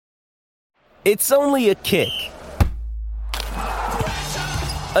It's only a kick,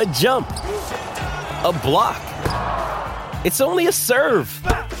 a jump, a block. It's only a serve.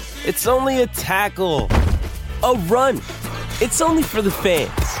 It's only a tackle, a run. It's only for the fans.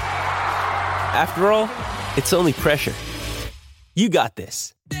 After all, it's only pressure. You got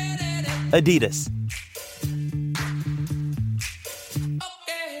this. Adidas.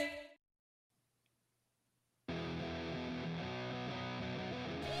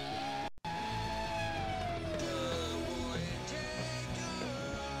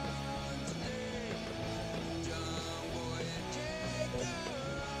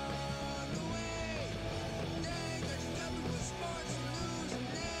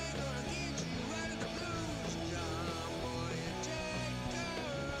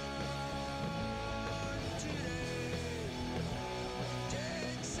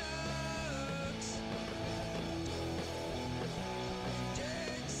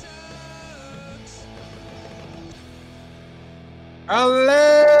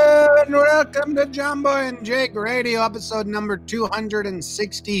 Hello and welcome to John Boy and Jake Radio, episode number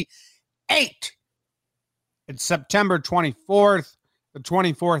 268. It's September 24th, the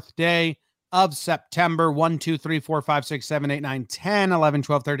 24th day of September. 1, 2, 3, 4, 5, 6, 7, 8, 9, 10, 11,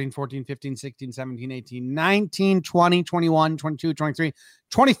 12, 13, 14, 15, 16, 17, 18, 19, 20, 21, 22, 23,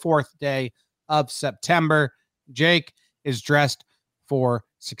 24th day of September. Jake is dressed for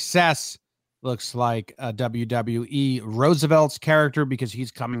success. Looks like a WWE Roosevelt's character because he's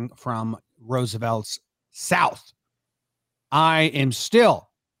coming from Roosevelt's South. I am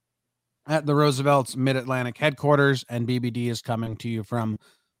still at the Roosevelt's Mid-Atlantic headquarters, and BBD is coming to you from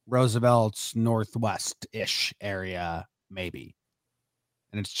Roosevelt's Northwest-ish area, maybe.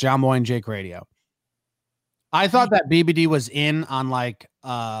 And it's John Boy and Jake Radio. I thought that BBD was in on like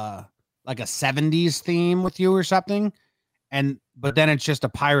a 70s theme with you or something, but then it's just a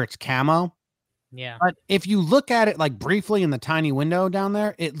Pirates camo. Yeah. But if you look at it like briefly in the tiny window down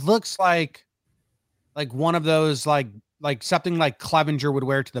there, it looks like one of those like something like Clevenger would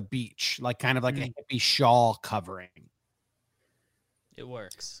wear to the beach, like kind of like a hippie shawl covering. It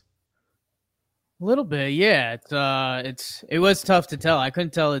works. A little bit, yeah. It was tough to tell. I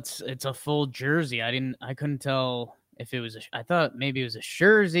couldn't tell it's a full jersey. I couldn't tell if it was I thought maybe it was a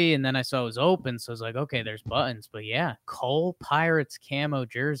jersey, and then I saw it was open, so I was like, okay, there's buttons. But yeah, Cole Pirates camo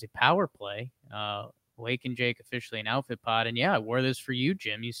jersey, power play. Wake and Jake officially an outfit pod, and yeah, I wore this for you,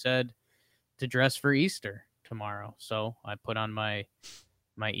 Jim. You said to dress for Easter tomorrow, so I put on my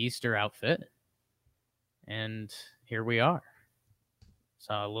Easter outfit, and here we are.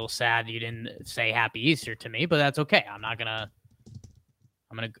 So a little sad you didn't say Happy Easter to me, but that's okay. I'm gonna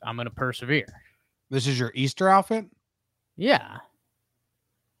persevere. This is your Easter outfit? Yeah.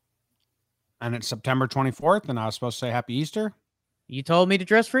 And it's September 24th, and I was supposed to say Happy Easter? You told me to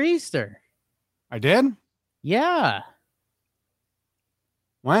dress for Easter. I did? Yeah.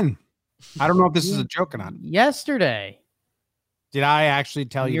 When? I don't know if this is a joke or not. Yesterday. Did I actually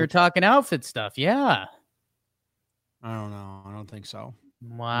tell you? You were talking outfit stuff. Yeah. I don't know. I don't think so.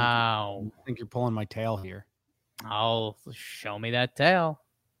 Wow. I think you're pulling my tail here. Oh, show me that tail.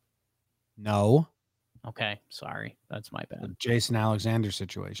 No. Okay. Sorry. That's my bad. The Jason Alexander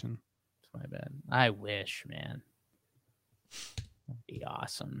situation. That's my bad. I wish, man. That'd be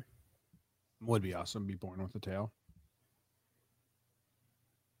awesome. Would be awesome. Be born with a tail.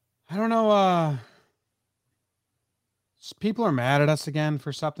 I don't know. People are mad at us again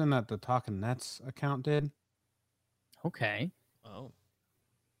for something that the Talking Nets account did. Okay. Oh.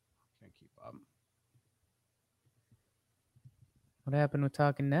 Can't keep up. What happened with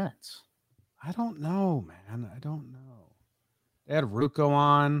Talking Nets? I don't know, man. I don't know. They had Ruocco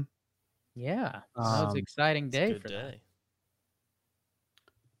on. Yeah. That was an exciting day for them.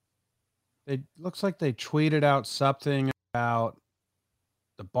 It looks like they tweeted out something about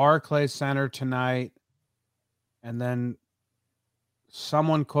the Barclays Center tonight. And then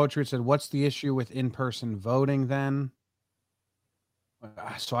someone quote tweeted said, "What's the issue with in-person voting then?"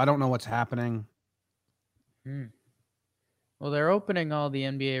 So I don't know what's happening. Well, they're opening all the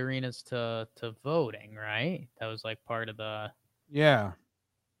NBA arenas to voting, right? That was like part of the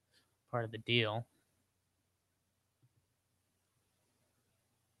deal.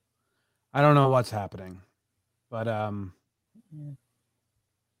 I don't know what's happening, but I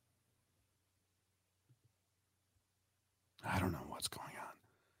don't know what's going on.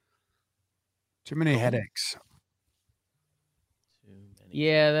 Too many headaches.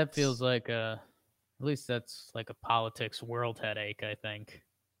 Yeah, that feels like at least that's like a politics world headache, I think.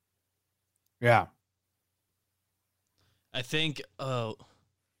 Yeah. I think, it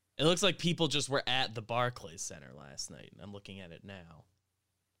looks like people just were at the Barclays Center last night. I'm looking at it now.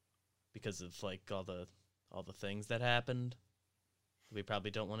 because of like all the things that happened. We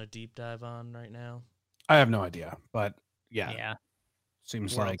probably don't want to deep dive on right now. I have no idea, but yeah, Yeah.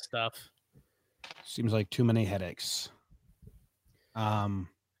 seems World like stuff. too many headaches.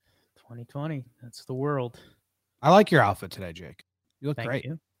 2020. That's the world. I like your outfit today, Jake. You look Thank great.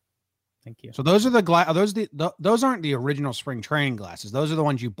 you. Thank you. So those are the those aren't the original spring training glasses. Those are the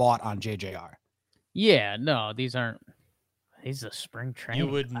ones you bought on JJR. Yeah, no, these aren't. These are spring training.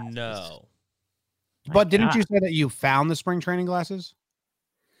 You would glasses. know. My But didn't you God. say that you found the spring training glasses?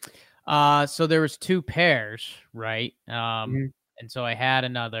 So there was 2 pairs, right? Mhm. And so I had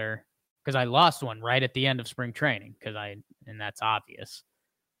another because I lost one right at the end of spring training and that's obvious.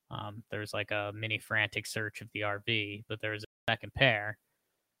 There's like a mini frantic search of the RV, but there's a second pair.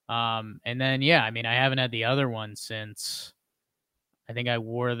 And then yeah, I mean I haven't had the other one since I think I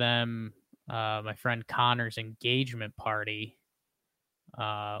wore them my friend Connor's engagement party.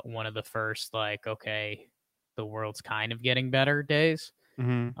 One of the first like okay, the world's kind of getting better days.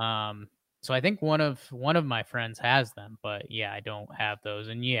 Mm-hmm. So I think one of my friends has them, but yeah, I don't have those.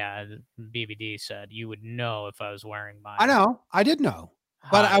 And yeah, BBD said you would know if I was wearing mine. I know. I did know.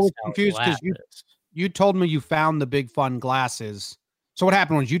 But I was confused because you told me you found the Big Fun glasses. So what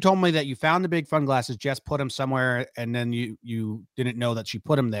happened was you told me that you found the Big Fun glasses, Jess put them somewhere, and then you didn't know that she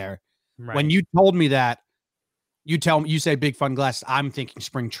put them there. Right. When you told me that, you say Big Fun glasses, I'm thinking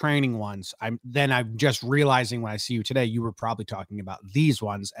spring training ones. I'm just realizing when I see you today, you were probably talking about these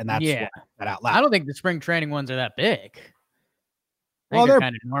ones, and that's yeah, that out loud. I don't think the spring training ones are that big. Well, they're they're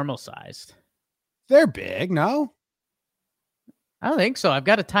kind of normal sized. They're big, no? I don't think so. I've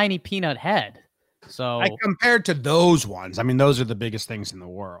got a tiny peanut head. So I compared to those ones. I mean, those are the biggest things in the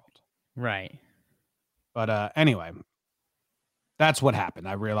world. right. But anyway, that's what happened.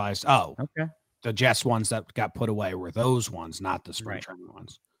 I realized, Okay. the Jess ones that got put away were those ones, not the spring Right. training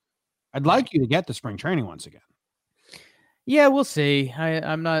ones. I'd like you to get the spring training ones again. Yeah, we'll see.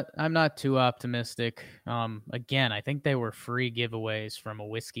 I'm not too optimistic. Again, I think they were free giveaways from a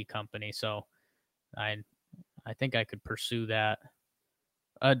whiskey company, so I think I could pursue that.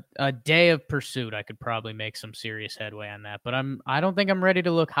 A day of pursuit, I could probably make some serious headway on that. But I don't think I'm ready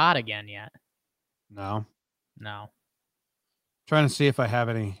to look hot again yet. No. No. Trying to see if I have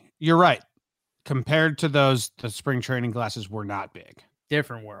any. You're right. Compared to those, the spring training glasses were not big.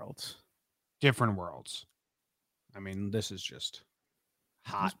 Different worlds. Different worlds. I mean, this is just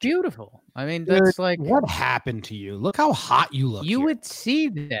It's hot. beautiful. I mean, Dude, that's like what happened to you? Look how hot you look. you here. would see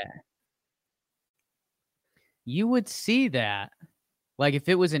that. You would see that. Like if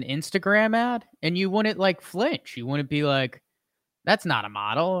it was an Instagram ad and you wouldn't like flinch. You wouldn't be like, that's not a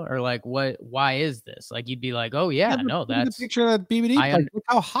model, or like, what? Why is this? Like you'd be like, oh yeah, but no, look at that's. the picture that BBD. I Look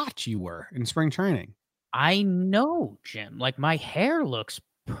how hot you were in spring training. I know, Jim. Like my hair looks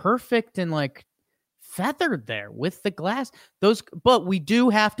perfect and like feathered there with the glass. But we do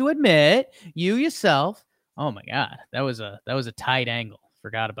have to admit, you yourself. Oh my God, that was a tight angle.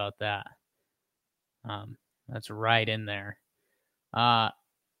 Forgot about that. That's right in there.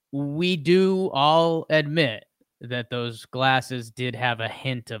 We do all admit that those glasses did have a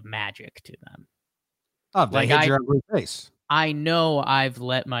hint of magic to them. Oh, they Like hit your ugly face. I know I've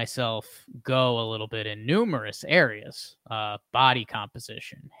let myself go a little bit in numerous areas, body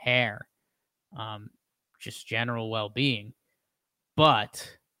composition, hair, just general well-being. But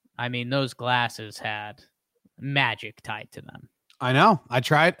I mean, those glasses had magic tied to them. I know. I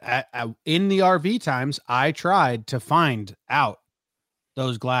tried in the RV times. I tried to find out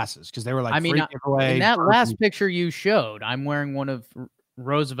those glasses because they were like, I mean, free giveaway. in that last picture you showed, I'm wearing one of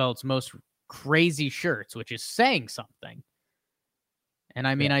Roosevelt's most crazy shirts, which is saying something. And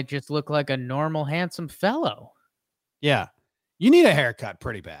I mean, I just look like a normal, handsome fellow. Yeah. You need a haircut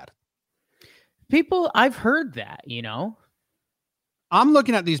pretty bad. People, I've heard that, you know? I'm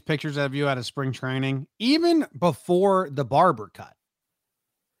looking at these pictures of you out of spring training, even before the barber cut.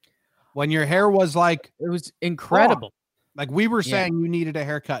 When your hair was like, It was incredible. like we were Yeah. saying you needed a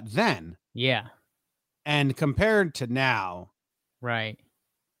haircut then. Yeah, And compared to now, right.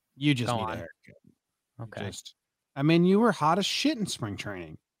 you just Go need on. a haircut. Okay. I mean, you were hot as shit in spring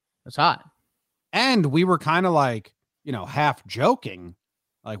training. It's hot. And we were kind of like, half joking,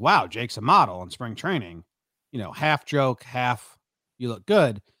 like, wow, Jake's a model in spring training, half joke, half you look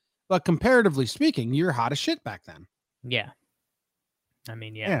good. But comparatively speaking, you're hot as shit back then. Yeah. I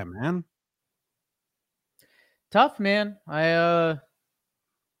mean, yeah. Yeah, man. Tough, man. I'm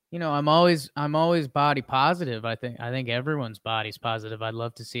always body positive. I think everyone's body's positive. I'd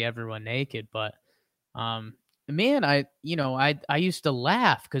love to see everyone naked, but man, I used to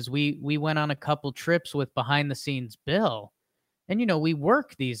laugh because we went on a couple trips with behind the scenes Bill, and we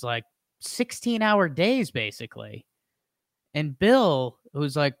work these like 16-hour days basically. And Bill,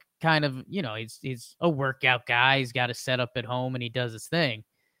 who's like kind of, he's a workout guy. He's got a setup at home and he does his thing.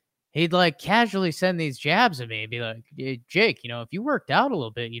 He'd like casually send these jabs at me and be like, hey, Jake, if you worked out a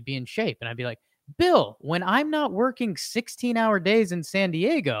little bit, you'd be in shape. And I'd be like, Bill, when I'm not working 16-hour days in San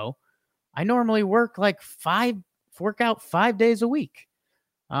Diego, I normally work out 5 days a week.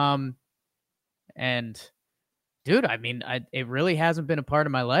 And dude, I mean, it really hasn't been a part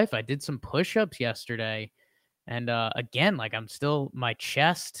of my life. I did some push-ups yesterday. And again, like I'm still my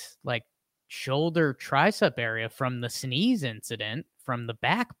chest, like shoulder, tricep area from the sneeze incident from the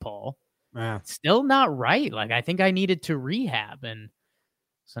back pull. Yeah. Still not right. Like I think I needed to rehab. And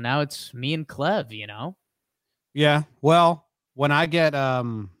so now it's me and Clev, Yeah. Well, when I get out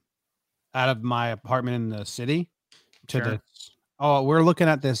of my apartment in the city to we're looking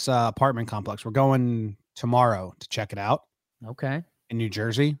at this apartment complex. We're going tomorrow to check it out. Okay. In New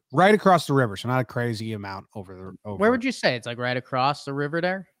Jersey, right across the river. So not a crazy amount over. Where would you say? It's like right across the river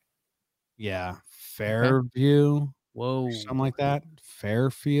there? Yeah. Fairview. Whoa. Something like that.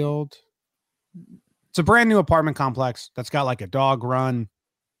 Fairfield. It's a brand new apartment complex that's got like a dog run,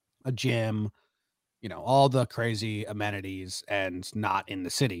 a gym, all the crazy amenities, and not in the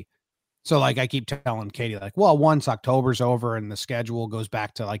city. So like I keep telling Katie, like, well, once October's over and the schedule goes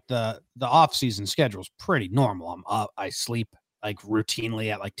back to like the off-season schedule is pretty normal. I'm up, I sleep like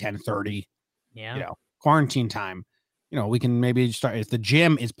routinely at like 10:30. Yeah. Quarantine time. We can maybe start if the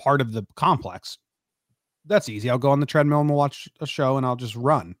gym is part of the complex. That's easy. I'll go on the treadmill and we'll watch a show and I'll just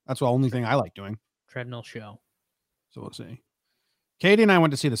run. That's the only thing I like doing. Treadmill show. So we'll see. Katie and I went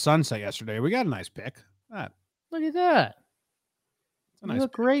to see the sunset yesterday. We got a nice pic. Look at that. Nice you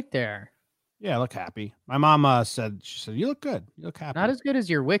look great there. Yeah, I look happy. My mom said, you look good. You look happy. Not as good as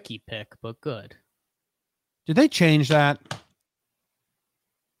your wiki pic, but good. Did they change that?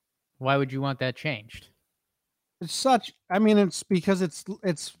 Why would you want that changed? It's because it's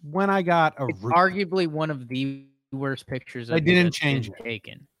when I got arguably one of the worst pictures they didn't change it.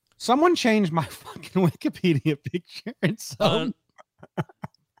 Taken. Someone changed my fucking Wikipedia picture. It's so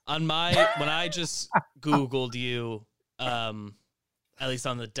when I just Googled you, at least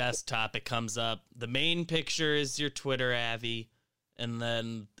on the desktop, it comes up. The main picture is your Twitter Avi, and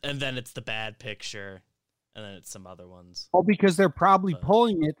then it's the bad picture, and then it's some other ones. Oh, because they're probably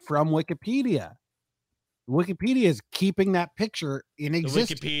pulling it from Wikipedia. Wikipedia is keeping that picture in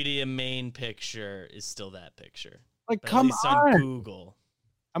existence. The Wikipedia main picture is still that picture. Like, but come at least on Google.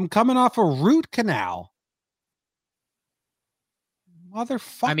 I'm coming off a root canal.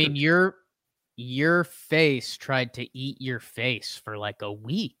 Motherfucker. I mean, your face tried to eat your face for like a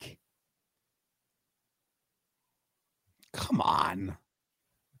week. Come on.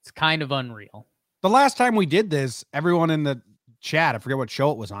 It's kind of unreal. The last time we did this, everyone in the chat, I forget what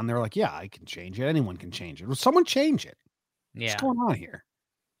show it was on, they were like, yeah, I can change it. Anyone can change it. Will someone change it? Yeah. What's going on here?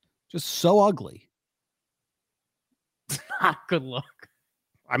 Just so ugly. Not good look.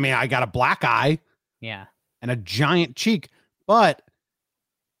 I mean, I got a black eye. Yeah. And a giant cheek, but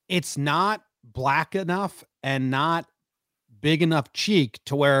it's not black enough and not big enough cheek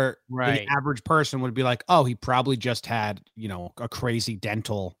to where the average person would be like, oh, he probably just had, a crazy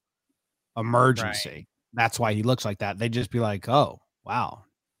dental emergency. Right. That's why he looks like that. They'd just be like, oh, wow.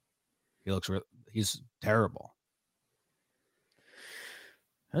 He's terrible.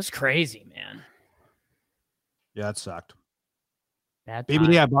 That's crazy, man. Yeah, that sucked. Bad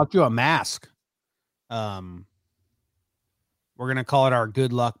BBD, I bought you a mask. We're going to call it our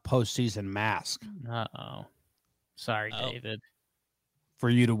good luck postseason mask. Uh-oh. Sorry, David. For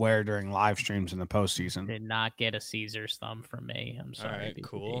you to wear during live streams in the postseason. Did not get a Caesar's thumb from me. I'm sorry. All right, BBD.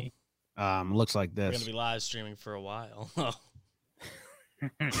 cool. Looks like this. We're going to be live streaming for a while.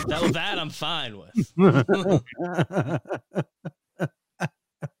 that I'm fine with.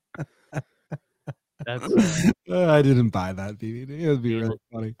 I didn't buy that DVD. It would be really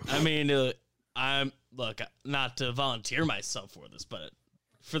funny. I mean, I'm not to volunteer myself for this, but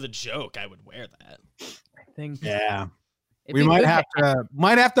for the joke, I would wear that. I think. Yeah, we might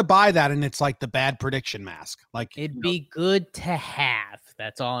have to buy that, and it's like the bad prediction mask. Like it'd be good to have.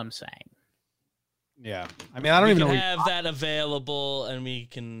 That's all I'm saying. Yeah, I mean, I don't even know. Have that available, and we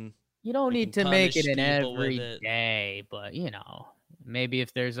can. You don't need to make it an every day, but maybe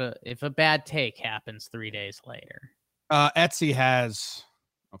if a bad take happens 3 days later. Etsy has.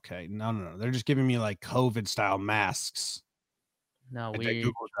 Okay, no. They're just giving me like COVID style masks. No,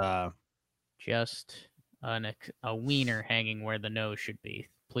 we just a wiener hanging where the nose should be.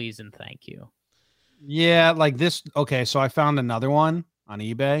 Please and thank you. Yeah, like this. Okay, so I found another one on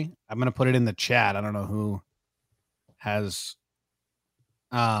eBay. I'm gonna put it in the chat. I don't know who has.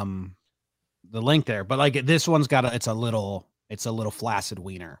 link there. But like this one's got it's a little flaccid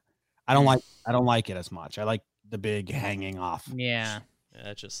wiener. I don't like it as much. I like the big hanging off. Yeah.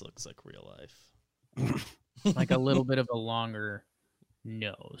 Yeah, it just looks like real life. Like a little bit of a longer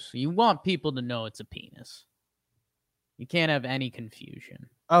nose. You want people to know it's a penis. You can't have any confusion.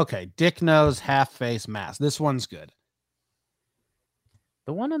 Okay, dick nose, half face mask. This one's good.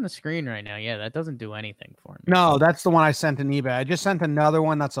 The one on the screen right now, yeah, that doesn't do anything for me. No, that's the one I sent in eBay. I just sent another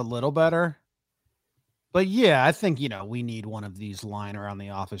one that's a little better. But yeah, I think, we need one of these lying around the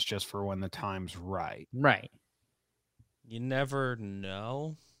office just for when the time's right. Right. You never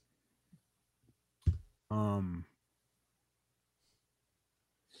know.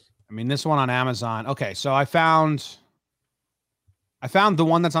 This one on Amazon. Okay, so I found the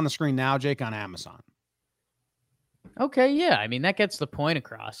one that's on the screen now, Jake, on Amazon. Okay, yeah. That gets the point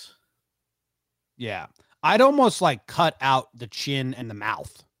across. Yeah. I'd almost like cut out the chin and the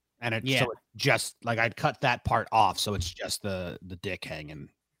mouth. And so it just like I'd cut that part off. So it's just the dick hanging.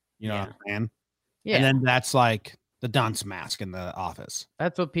 You know what I'm saying? Yeah. And then that's like the dunce mask in the office.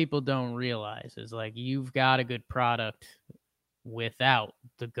 That's what people don't realize is like you've got a good product without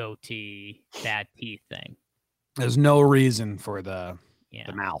the goatee, bad teeth thing. There's no reason for the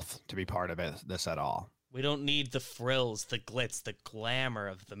mouth to be part of this at all. We don't need the frills, the glitz, the glamour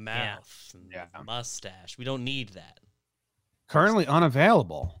of the mouth and the mustache. We don't need that. Currently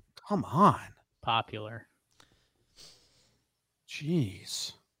unavailable. Come on. Popular.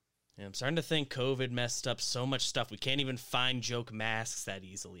 Jeez. Yeah, I'm starting to think COVID messed up so much stuff. We can't even find joke masks that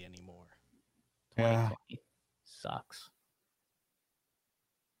easily anymore. Yeah. Sucks.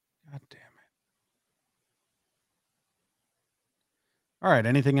 God damn it. All right.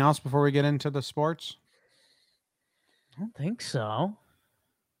 Anything else before we get into the sports? I don't think so.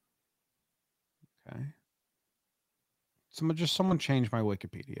 Okay. Someone change my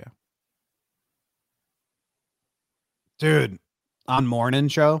Wikipedia. Dude, on morning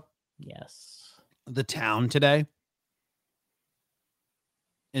show. Yes. The town today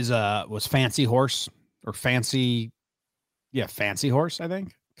was Fancy Horse or Fancy Horse, I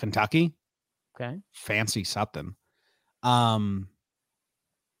think. Kentucky. Okay. Fancy something. Fancy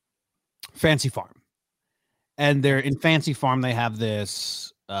Farm. And they're in Fancy Farm, they have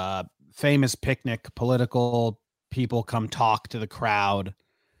this famous picnic, political people come talk to the crowd,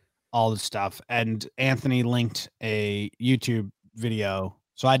 all this stuff. And Anthony linked a YouTube video.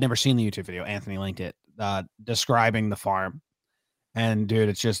 So I'd never seen the YouTube video. Anthony linked it, describing the farm. And dude,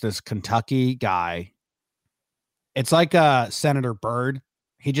 it's just this Kentucky guy. It's like Senator Byrd.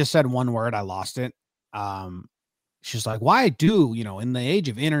 He just said one word. I lost it. She's like, why do, in the age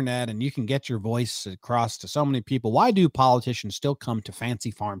of internet and you can get your voice across to so many people, why do politicians still come to Fancy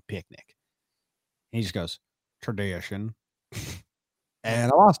Farm picnic? And he just goes, tradition.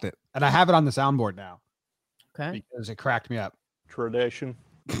 And I lost it. And I have it on the soundboard now. Okay. Because it cracked me up. Tradition.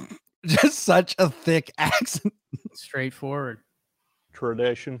 Just such a thick accent. Straightforward.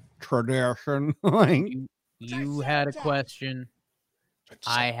 Tradition. You had a question.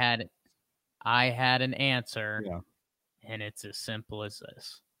 I had an answer. Yeah. And it's as simple as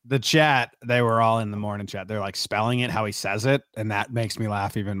this. The chat, they were all in the morning chat. They're like spelling it how he says it. And that makes me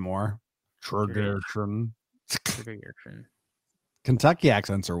laugh even more. Tradition. Kentucky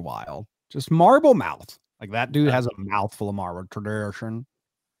accents are wild. Just marble mouth. Like that dude has a mouthful of marble. Tradition.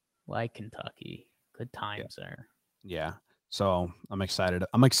 Like Kentucky. Good times there. Yeah. So I'm excited.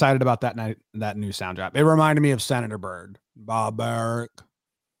 I'm excited about that new sound drop. It reminded me of Senator Byrd. Bob Barrack.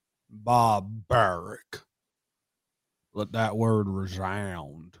 Let that word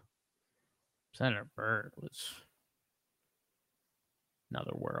resound. Senator Byrd was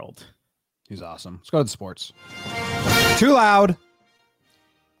another world. He's awesome. Let's go to the sports. Too loud.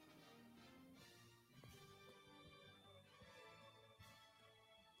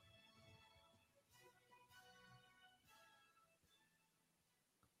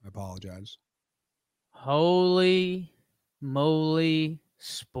 I apologize. Holy moly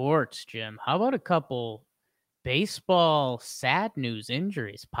sports, Jim. How about a couple baseball sad news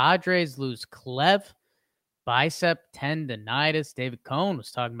injuries? Padres lose Clev, bicep tendonitis. David Cohn was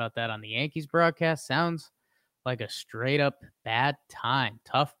talking about that on the Yankees broadcast. Sounds like a straight up bad time.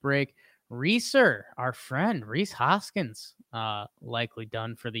 Tough break. Reeser, our friend, Rhys Hoskins, likely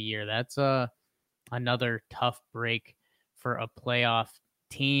done for the year. That's another tough break for a playoff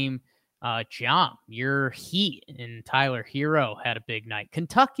team. John, your Heat and Tyler Hero had a big night.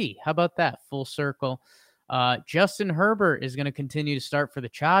 Kentucky, how about that? Full circle. Justin Herbert is going to continue to start for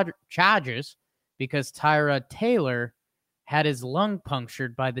the Chargers because Tyrod Taylor had his lung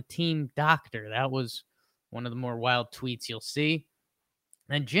punctured by the team doctor. That was one of the more wild tweets you'll see.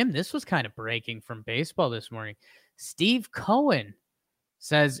 And Jim, this was kind of breaking from baseball this morning. Steve Cohen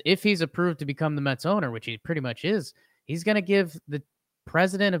says if he's approved to become the Mets owner, which he pretty much is, he's going to give the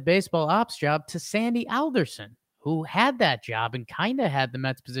president of baseball ops job to Sandy Alderson, who had that job and kind of had the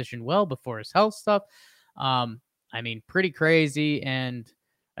Mets position well before his health stuff. I mean, pretty crazy. And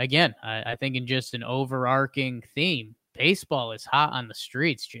again, I think in just an overarching theme, baseball is hot on the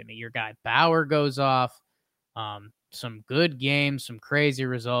streets, Jimmy. Your guy Bauer goes off. Some good games, some crazy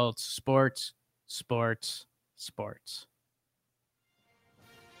results. Sports, sports, sports.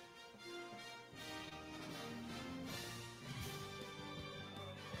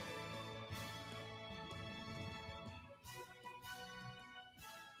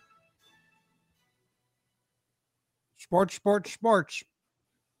 Sports, sports, sports.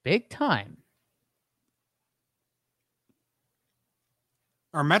 Big time.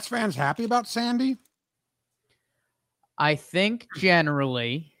 Are Mets fans happy about Sandy? I think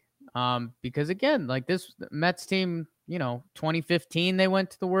generally, because again, like this Mets team, 2015, they went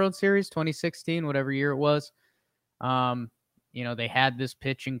to the World Series, 2016, whatever year it was. They had this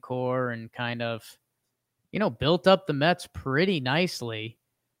pitching core and kind of, built up the Mets pretty nicely.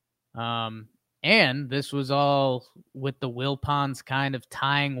 And this was all with the Wilpons kind of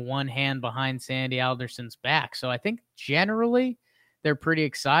tying one hand behind Sandy Alderson's back. So I think generally they're pretty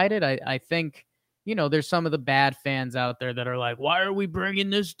excited. I think, there's some of the bad fans out there that are like, why are we bringing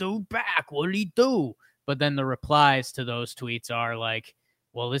this dude back? What did he do? But then the replies to those tweets are like,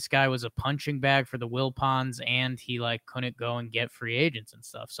 well, this guy was a punching bag for the Wilpons and he couldn't go and get free agents and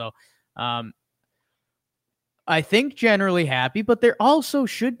stuff. So, I think generally happy, but there also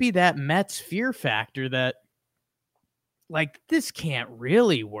should be that Mets fear factor that this can't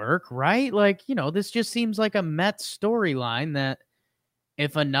really work, right? This just seems like a Mets storyline that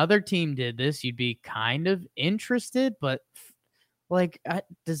if another team did this, you'd be kind of interested, but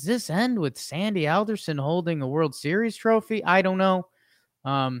does this end with Sandy Alderson holding a World Series trophy? I don't know.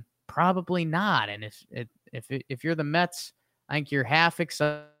 Probably not. And if you're the Mets, I think you're half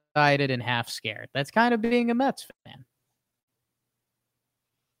excited and half scared. That's kind of being a Mets fan.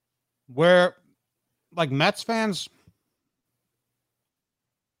 Where Mets fans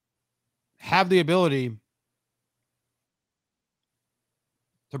have the ability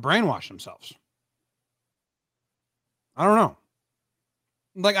to brainwash themselves. I don't know.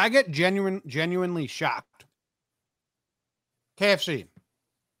 I get genuinely shocked. KFC,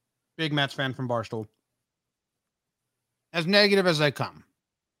 big Mets fan from Barstool. As negative as they come.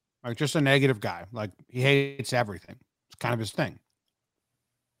 Just a negative guy. He hates everything. It's kind of his thing.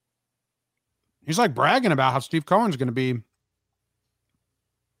 He's bragging about how Steve Cohen's going to be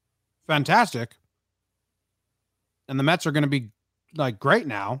fantastic. And the Mets are going to be great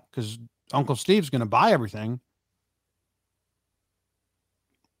now because Uncle Steve's going to buy everything.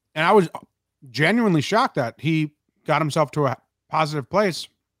 And I was genuinely shocked that he got himself to a positive place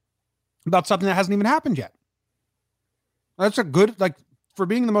about something that hasn't even happened yet. That's a good, for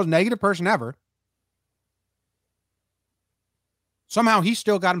being the most negative person ever. Somehow he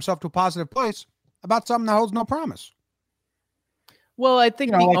still got himself to a positive place about something that holds no promise. Well, I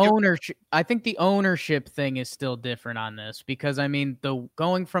think the ownership thing is still different on this because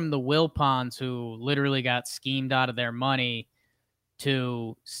going from the Wilpons, who literally got schemed out of their money,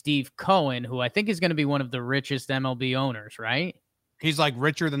 to Steve Cohen, who I think is going to be one of the richest MLB owners, right? He's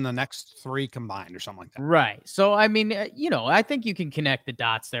richer than the next three combined or something like that. Right. So, I think you can connect the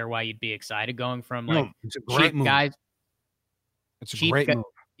dots there why you'd be excited going from it's a great move. Guys. It's a great move.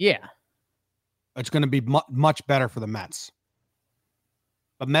 Yeah. It's going to be much better for the Mets.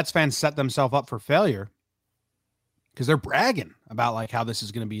 But Mets fans set themselves up for failure because they're bragging about how this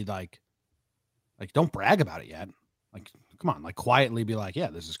is going to be don't brag about it yet. Come on, quietly be yeah,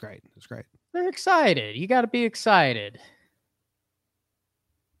 this is great. It's great. They're excited. You got to be excited.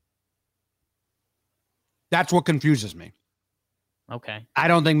 That's what confuses me. Okay. I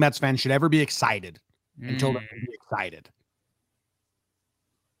don't think Mets fans should ever be excited until they're excited.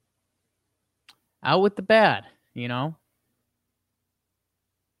 Out with the bad,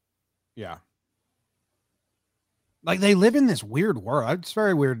 Yeah. They live in this weird world. It's a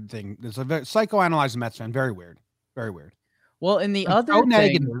very weird thing. It's a psychoanalyzed Mets fan. Very weird. Very weird. Well, in the It's other so thing,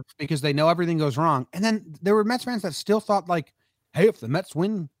 negative because they know everything goes wrong. And then there were Mets fans that still thought hey, if the Mets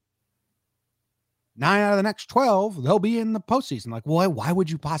win 9 out of the next 12, they'll be in the postseason. Why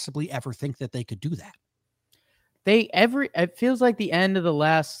would you possibly ever think that they could do that? It feels like the end of the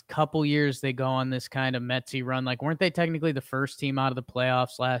last couple years they go on this kind of Metsy run. Weren't they technically the first team out of the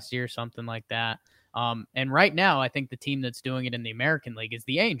playoffs last year, something like that? And right now, I think the team that's doing it in the American League is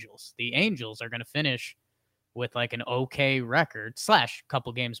the Angels. The Angels are going to finish with like an okay record /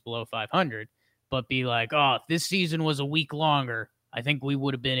 couple games below 500, but be like, oh, if this season was a week longer, I think we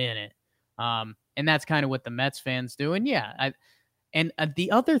would have been in it. And that's kind of what the Mets fans do. And yeah,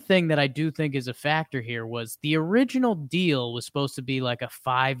 the other thing that I do think is a factor here was the original deal was supposed to be like a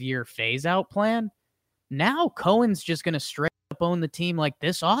 5-year phase out plan. Now Cohen's just going to straight up own the team like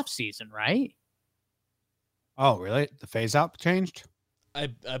this offseason, right? Oh, really? The phase out changed? I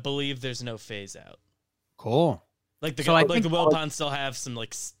believe there's no phase out. Cool. Like the So I like think the Wilpons still have some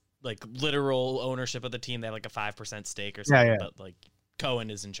like literal ownership of the team. They have like a 5% stake or something, Yeah. but like Cohen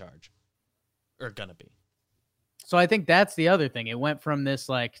is in charge, or gonna be. So I think that's the other thing. It went from this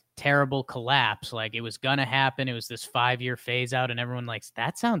like terrible collapse, like it was gonna happen. It was this 5-year phase out, and everyone likes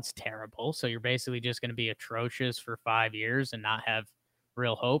that sounds terrible. So you're basically just gonna be atrocious for 5 years and not have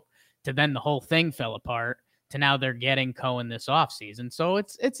real hope. To then the whole thing fell apart. To now they're getting Cohen this offseason. So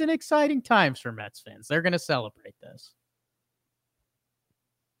it's an exciting times for Mets fans. They're gonna celebrate this.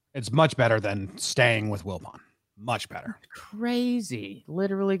 It's much better than staying with Wilpon. Much better. Crazy.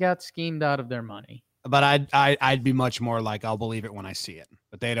 Literally got schemed out of their money. But I'd be much more like I'll believe it when I see it.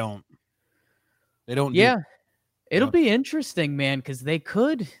 But they don't. Yeah. It'll be interesting, man, because they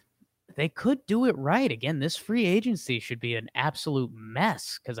could do it right. Again, this free agency should be an absolute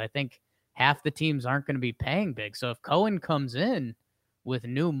mess because I think half the teams aren't going to be paying big. So if Cohen comes in with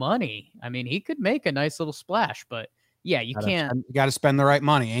new money, I mean, he could make a nice little splash. But yeah, you got to spend the right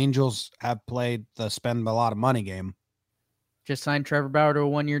money. Angels have played the spend a lot of money game. Just sign Trevor Bauer to a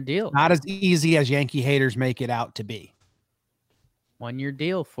 1-year deal. Not as easy as Yankee haters make it out to be. 1-year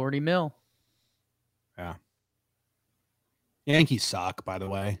deal, $40 million. Yeah. Yankees suck, by the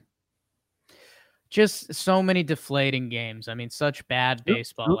way. Just so many deflating games. I mean, such bad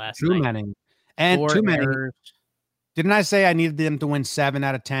baseball last night. Too many. And 4 too many. errors. Didn't I say I needed them to win 7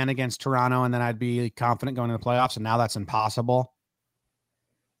 out of 10 against Toronto and then I'd be confident going to the playoffs? And now that's impossible.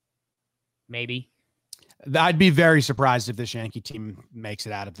 Maybe. I'd be very surprised if this Yankee team makes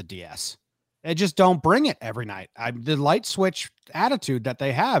it out of the DS. They just don't bring it every night. The light switch attitude that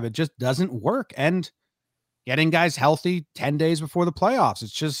they have, it just doesn't work. And getting guys healthy 10 days before the playoffs,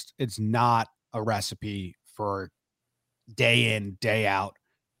 it's not a recipe for day in, day out.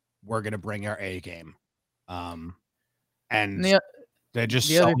 We're going to bring our A game. And they're just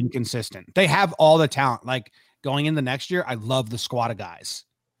so inconsistent. They have all the talent. Like going in the next year, I love the squad of guys.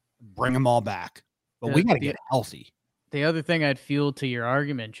 Bring them all back. But we got to get healthy. The other thing I'd fuel to your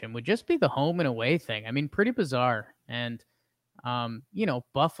argument, Jim, would just be the home and away thing. I mean, pretty bizarre. And,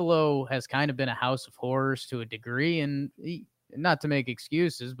 Buffalo has kind of been a house of horrors to a degree. And not to make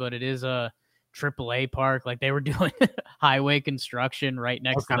excuses, but it is a AAA park. Like they were doing highway construction right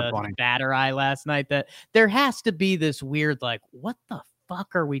next to the batter eye last night. That there has to be this weird, like, what the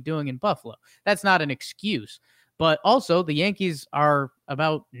fuck are we doing in Buffalo? That's not an excuse. But also, the Yankees are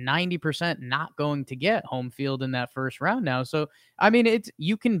about 90% not going to get home field in that first round now. So, I mean,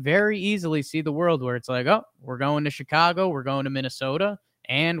 you can very easily see the world where it's like, oh, we're going to Chicago, we're going to Minnesota,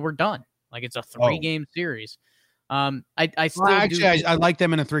 and we're done. Like it's a 3-game series. I like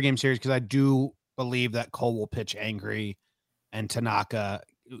them in a 3-game series because I do believe that Cole will pitch angry, and Tanaka.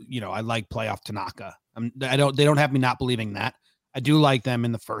 I like playoff Tanaka. They don't have me not believing that. I do like them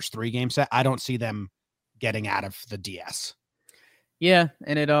in the first 3-game set. I don't see them getting out of the DS. Yeah,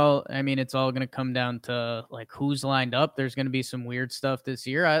 and it's all going to come down to like who's lined up. There's going to be some weird stuff this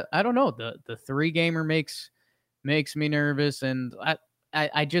year. I don't know. The 3-gamer makes me nervous, and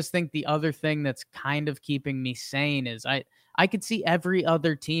I just think the other thing that's kind of keeping me sane is I could see every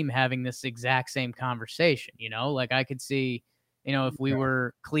other team having this exact same conversation, like I could see, if we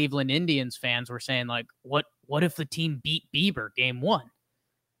were Cleveland Indians fans, we're saying like, what if the team beat Bieber game 1?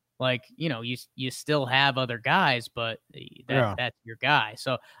 Like, you still have other guys, but that's your guy.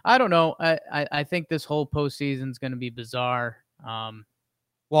 So I don't know. I think this whole postseason is going to be bizarre. It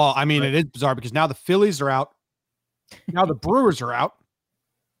is bizarre because now the Phillies are out. Now the Brewers are out.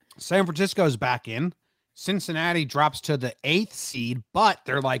 San Francisco's back in. Cincinnati drops to the 8th seed, but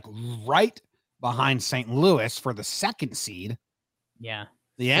they're like right behind St. Louis for the 2nd seed. Yeah.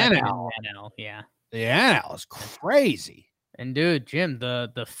 The NL. Yeah. The NL is crazy. And dude, Jim,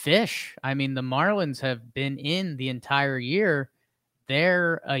 the fish, the Marlins have been in the entire year.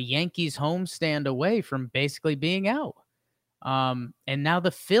 They're a Yankees homestand away from basically being out. And now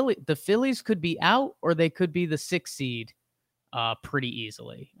the Phillies could be out or they could be the 6th seed pretty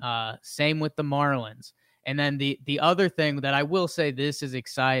easily. Same with the Marlins. And then the other thing that I will say, this is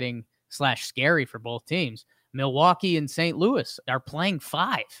exciting / scary for both teams. Milwaukee and St. Louis are playing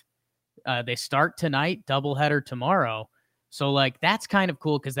 5. They start tonight, doubleheader tomorrow. So like that's kind of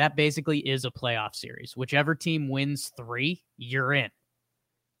cool because that basically is a playoff series. Whichever team wins 3, you're in.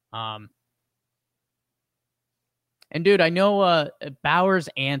 And dude, I know Bauer's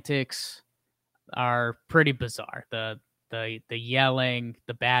antics are pretty bizarre. The yelling,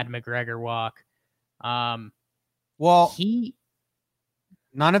 the bad McGregor walk. Well,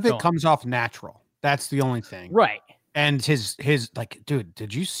 none of Go it on. comes off natural. That's the only thing. Right. And his like, dude,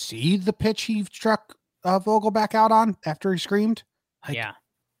 did you see the pitch he struck Vogelback out on after he screamed? Like, Yeah.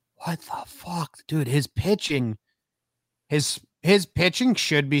 what the fuck, dude? His pitching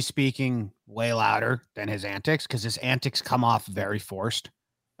should be speaking way louder than his antics because his antics come off very forced.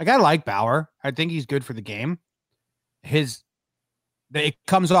 Like, I like Bauer. I think he's good for the game. It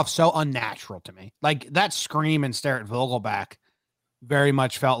comes off so unnatural to me. Like that scream and stare at Vogelback very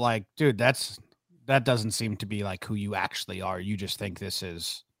much felt like, dude, that doesn't seem to be like who you actually are. You just think this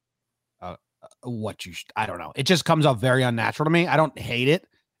is what you I don't know. It just comes off very unnatural to me. I don't hate it,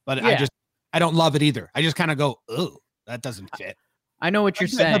 but Yeah. I don't love it either. I just kind of go, oh, that doesn't fit. I know what you're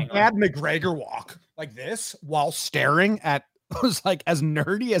saying. The bad McGregor walk like this while staring at was like as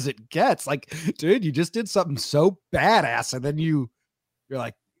nerdy as it gets. Like, dude, you just did something so badass, and then you're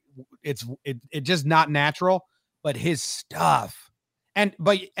like, it's just not natural. But his stuff, and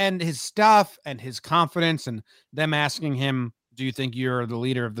his stuff and his confidence, and them asking him, "Do you think you're the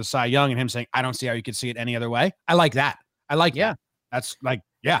leader of the Cy Young?" and him saying, "I don't see how you could see it any other way." I like that. I like that. That's like,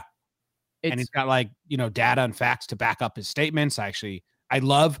 yeah. And he's got like, data and facts to back up his statements. I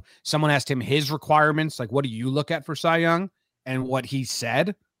love someone asked him his requirements. Like, what do you look at for Cy Young? And what he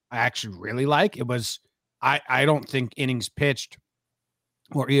said, I actually really like. It was, I don't think innings pitched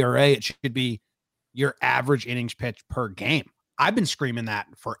or ERA. It should be your average innings pitched per game. I've been screaming that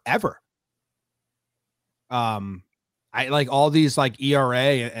forever. I like all these like ERA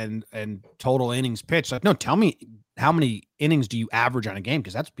and total innings pitched. Like, no, tell me how many innings do you average on a game?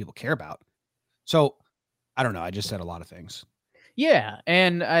 Because that's what people care about. So I don't know. I just said a lot of things. Yeah,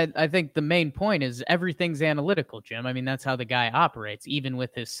 and I think the main point is everything's analytical, Jim. I mean, that's how the guy operates, even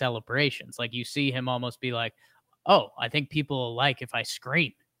with his celebrations. Like, you see him almost be like, oh, I think people will like if I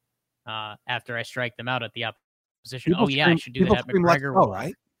scream after I strike them out at the opposition. People I should do that McGregor walk, walk.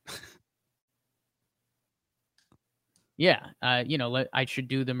 right? Yeah, I should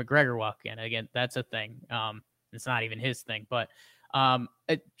do the McGregor walk again. Again, that's a thing. It's not even his thing, but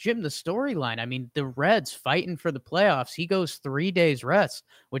Jim, the storyline, I mean, the Reds fighting for the playoffs. He goes 3 days rest,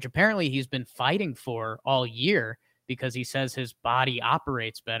 which apparently he's been fighting for all year because he says his body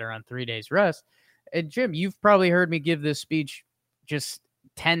operates better on 3 days rest. And Jim, you've probably heard me give this speech just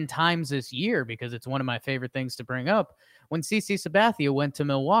 10 times this year because it's one of my favorite things to bring up. When CC Sabathia went to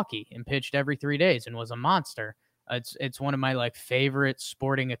Milwaukee and pitched every 3 days and was a monster, it's one of my like favorite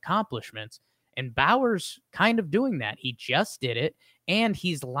sporting accomplishments. And Bauer's kind of doing that. He just did it, and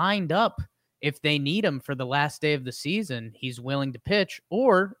he's lined up. If they need him for the last day of the season, he's willing to pitch.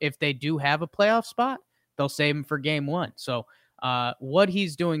 Or if they do have a playoff spot, they'll save him for game 1. So what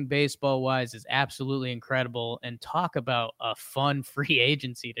he's doing baseball-wise is absolutely incredible. And talk about a fun free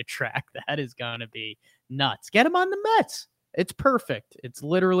agency to track. That is going to be nuts. Get him on the Mets. It's perfect. It's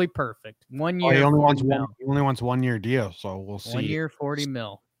literally perfect. 1 year. He only wants 1 year deal, so we'll see. 1 year, 40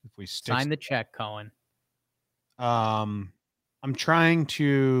 mil. If we stick. Sign the check, Cohen. I'm trying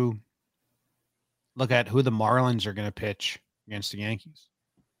to look at who the Marlins are going to pitch against the Yankees,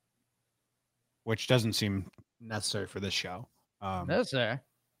 which doesn't seem necessary for this show. No, sir.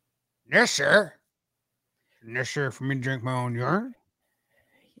 Yes, sir. Yes, sir. For me to drink my own urine.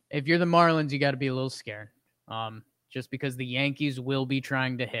 If you're the Marlins, you got to be a little scared. Just because the Yankees will be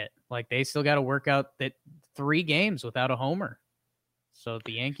trying to hit. Like, they still got to work out that 3 games without a homer. So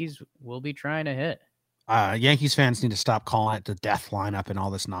the Yankees will be trying to hit. Yankees fans need to stop calling it the death lineup and all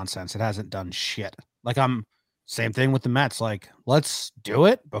this nonsense. It hasn't done shit. Like, same thing with the Mets. Like, let's do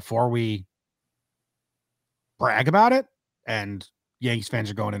it before we brag about it. And Yankees fans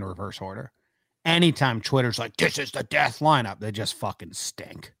are going in reverse order. Anytime Twitter's like, this is the death lineup, they just fucking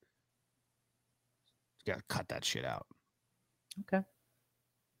stink. You gotta cut that shit out. Okay.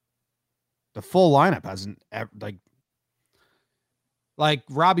 The full lineup hasn't ever, like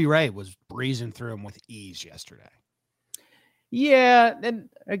Robbie Ray was breezing through him with ease yesterday. Yeah, and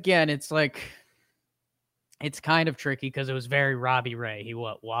again, it's like it's kind of tricky because it was very Robbie Ray. He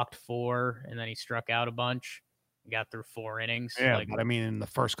walked 4 and then he struck out a bunch. He got through 4 innings. Yeah, but I mean, in the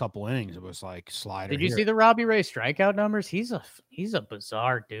first couple innings, it was like slider. Did you see the Robbie Ray strikeout numbers? He's a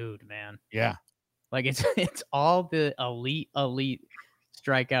bizarre dude, man. Yeah, like it's all the elite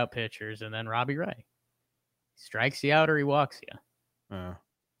strikeout pitchers, and then Robbie Ray he strikes you out or he walks you.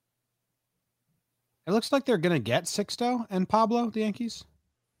 It It looks like they're going to get Sixto and Pablo, the Yankees.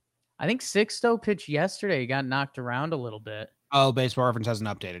 I think Sixto pitched yesterday. He got knocked around a little bit. Oh, Baseball Reference hasn't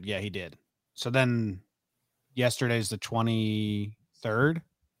updated. Yeah, he did. So then yesterday's the 23rd.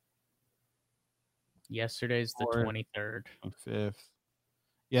 Yesterday's the 23rd. 5th.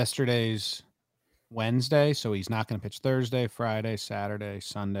 Yesterday's Wednesday, so he's not going to pitch Thursday, Friday, Saturday,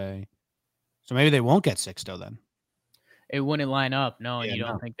 Sunday. So maybe they won't get Sixto then. It wouldn't line up. No, Yeah, you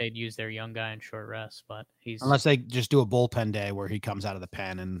don't no. think they'd use their young guy in short rest, but he's Unless they just do a bullpen day where he comes out of the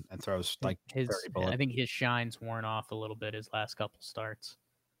pen and throws like his. 30 bullets. I think his shine's worn off a little bit his last couple starts.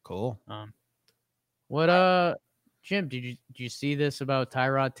 Cool. What Jim, did you see this about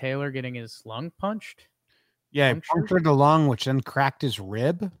Tyrod Taylor getting his lung punched? Yeah, he Punctured? punctured the lung, which then cracked his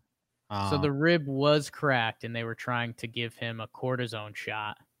rib. So the rib was cracked, and they were trying to give him a cortisone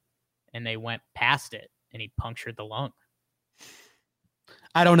shot, and they went past it, and he punctured the lung.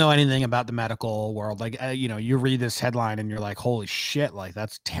 I don't know anything about the medical world. Like, you read this headline and you're like, holy shit, like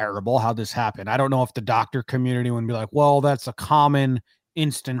that's terrible how this happened. I don't know if the doctor community would be like, well, that's a common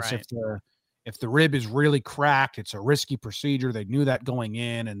instance. Right. If the rib is really cracked, it's a risky procedure. They knew that going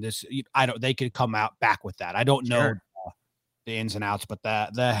in, and they could come out back with that. I don't know Sure. the ins and outs, but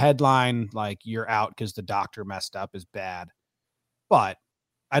the headline, like you're out because the doctor messed up, is bad. But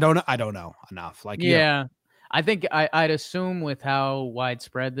I don't know enough. Like, Yeah. I think I'd assume with how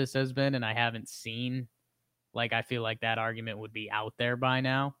widespread this has been, and I haven't seen, like, I feel like that argument would be out there by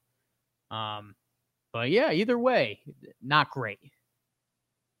now. But yeah, either way, not great.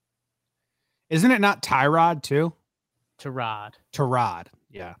 Isn't it not Tyrod too? Tyrod.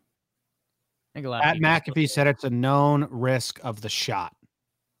 Yeah. I think a lot of Pat people McAfee said it's a known risk of the shot.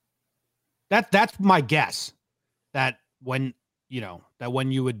 That's my guess. That when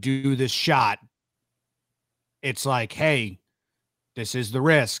you would do this shot, it's like, hey, this is the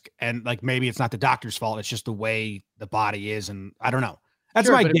risk. And like, maybe it's not the doctor's fault. It's just the way the body is. And I don't know. That's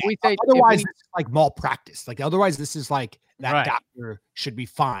Sure, my but guess. if we say- Otherwise, if we- this is like malpractice. Like, otherwise, this is like that Right. doctor should be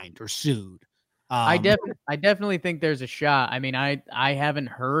fined or sued. I definitely think there's a shot. I mean, I haven't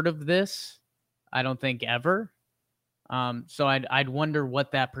heard of this. I don't think ever. So I'd wonder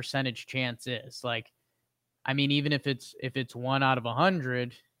what that percentage chance is. Like, I mean, even if it's 1 out of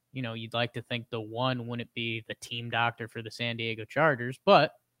 100, you'd like to think the one wouldn't be the team doctor for the San Diego Chargers,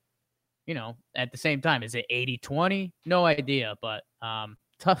 but at the same time, is it 80-20? No idea, but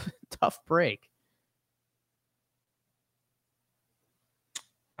tough break.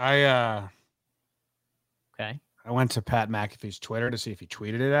 I Okay. went to Pat McAfee's Twitter to see if he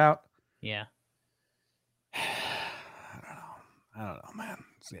tweeted it out. Yeah. I don't know, man.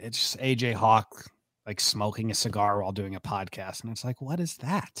 It's just AJ Hawk like smoking a cigar while doing a podcast, and it's like, what is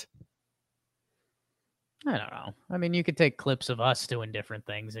that? I don't know. I mean, you could take clips of us doing different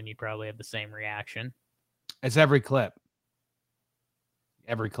things and you'd probably have the same reaction. It's every clip.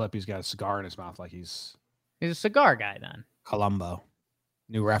 Every clip, he's got a cigar in his mouth, like he's He's a cigar guy then. Columbo.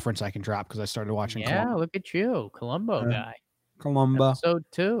 New reference I can drop because I started watching. Yeah, Columbo. look at you. Columbo guy. Columbo. Episode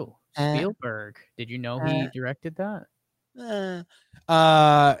 2. Uh, Spielberg. Did you know he directed that? Yeah,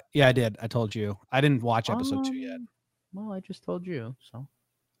 I did. I told you. I didn't watch episode 2 yet. Well, I just told you. So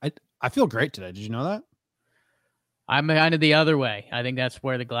I feel great today. Did you know that? I'm kind of the other way. I think that's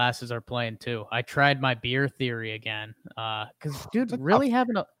where the glasses are playing too. I tried my beer theory again. Because dude, really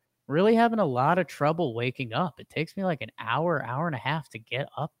having a lot of trouble waking up. It takes me like an hour and a half to get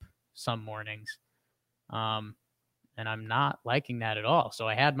up some mornings. And I'm not liking that at all. So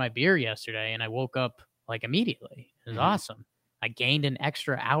I had my beer yesterday and I woke up like immediately. It was awesome. I gained an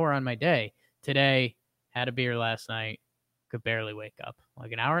extra hour on my day. Today, had a beer last night, could barely wake up.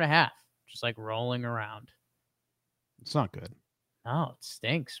 Like an hour and a half, just like rolling around. It's not good. No, it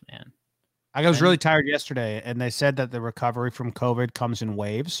stinks, man. I was really tired yesterday, and they said that the recovery from COVID comes in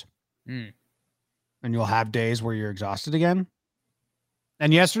waves. Mm. And you'll have days where you're exhausted again.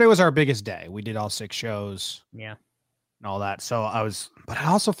 And yesterday was our biggest day. We did all 6 shows. Yeah. And all that. So but I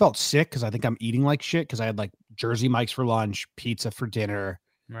also felt sick because I think I'm eating like shit because I had like Jersey Mike's for lunch, pizza for dinner,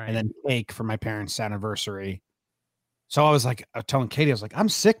 Right. and then cake for my parents' anniversary. So I was like, I was telling Katie, I was like, I'm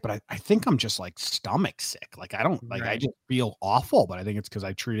sick, but I think I'm just like stomach sick. Like I don't like, I Right. just feel awful, but I think it's because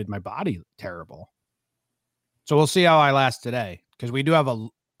I treated my body terrible. So we'll see how I last today because we do have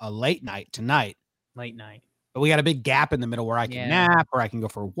a late night tonight, Late night. but we got a big gap in the middle where I can Yeah. nap or I can go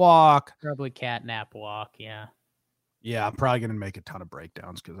for a walk. Probably cat nap walk. Yeah. Yeah, I'm probably going to make a ton of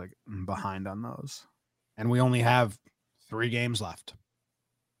breakdowns because I'm behind on those. And we only have 3 games left.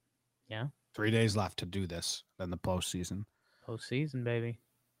 Yeah. 3 days left to do this, then the postseason. Postseason, baby.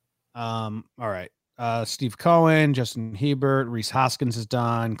 All right. Steve Cohen, Justin Hebert, Reese Hoskins is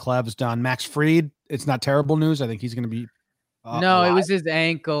done. Kleb's done. Max Fried, it's not terrible news. I think he's going to be No, it alive. was his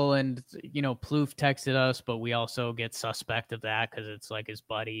ankle, and Plouffe texted us, but we also get suspect of that because it's like his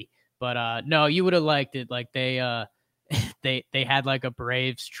buddy. But no, you would have liked it. Like they they had like a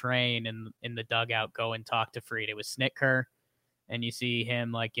Braves train in the dugout go and talk to Fried. It was Snitker, and you see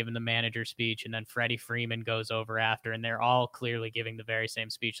him like giving the manager speech, and then Freddie Freeman goes over after, and they're all clearly giving the very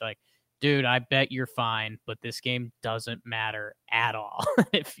same speech, like, dude, I bet you're fine, but this game doesn't matter at all.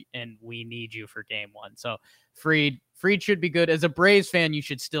 And we need you for game one. So Fried should be good. As a Braves fan, you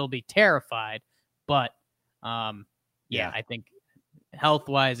should still be terrified. But yeah, I think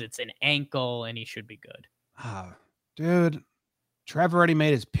health-wise, it's an ankle, and he should be good. Dude, Trevor already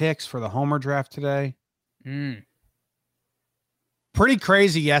made his picks for the Homer draft today. Pretty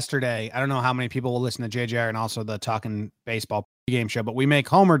crazy yesterday. I don't know how many people will listen to JJR and also the Talking Baseball game show, but we make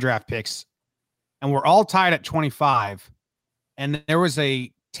Homer draft picks and we're all tied at 25. And there was a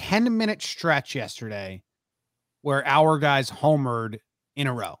 10-minute stretch yesterday where our guys homered in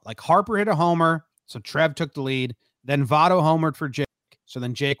a row. Like Harper hit a homer, so Trev took the lead. Then Votto homered for Jake, so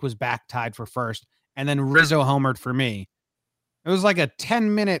then Jake was back tied for first. And then Rizzo homered for me. It was like a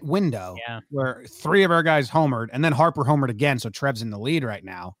 10-minute window where three of our guys homered, and then Harper homered again, so Trev's in the lead right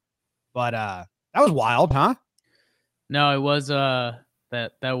now. But that was wild, huh? No, it was that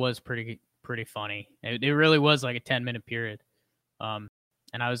was pretty funny. It really was like a 10-minute period. And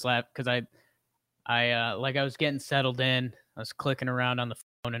I was laughing because I was getting settled in. I was clicking around on the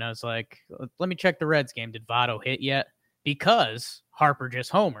phone, and I was like, let me check the Reds game. Did Votto hit yet? Because Harper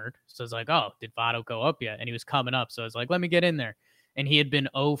just homered. So I was like, oh, did Votto go up yet? And he was coming up. So I was like, let me get in there. And he had been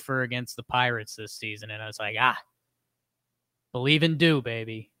 0 for against the Pirates this season. And I was like, believe in do,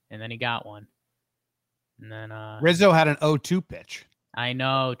 baby. And then he got one. And then Rizzo had an 0-2 pitch. I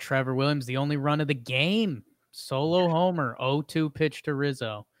know. Trevor Williams, the only run of the game. Solo homer, 0-2 pitch to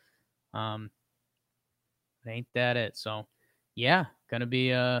Rizzo. Ain't that it? So yeah, gonna be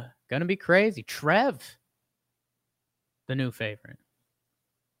crazy. Trev, the new favorite.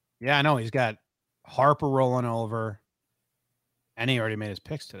 Yeah, I know. He's got Harper rolling over, and he already made his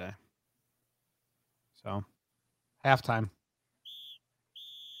picks today. So, halftime.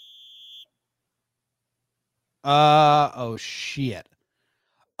 Oh shit,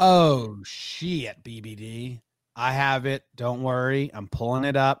 BBD. I have it. Don't worry. I'm pulling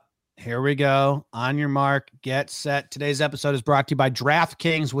it up. Here we go. On your mark, get set. Today's episode is brought to you by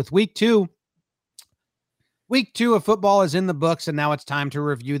DraftKings with Week 2. Week 2 of football is in the books, and now it's time to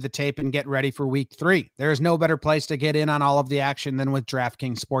review the tape and get ready for Week 3. There is no better place to get in on all of the action than with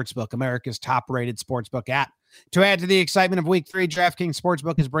DraftKings Sportsbook, America's top-rated sportsbook app. To add to the excitement of Week 3, DraftKings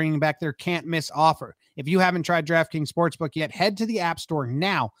Sportsbook is bringing back their can't-miss offer. If you haven't tried DraftKings Sportsbook yet, head to the App Store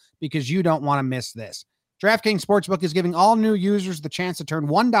now because you don't want to miss this. DraftKings Sportsbook is giving all new users the chance to turn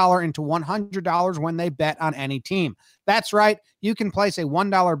 $1 into $100 when they bet on any team. That's right. You can place a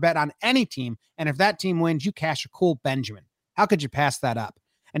 $1 bet on any team, and if that team wins, you cash a cool Benjamin. How could you pass that up?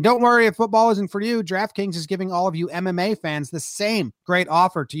 And don't worry if football isn't for you. DraftKings is giving all of you MMA fans the same great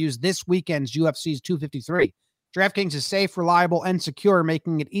offer to use this weekend's UFC's 253. DraftKings is safe, reliable, and secure,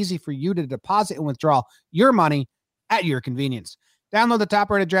 making it easy for you to deposit and withdraw your money at your convenience. Download the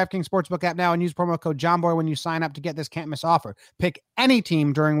top-rated DraftKings Sportsbook app now and use promo code JOHNBOY when you sign up to get this can't-miss offer. Pick any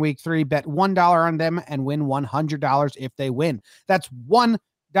team during Week 3, bet $1 on them, and win $100 if they win. That's $1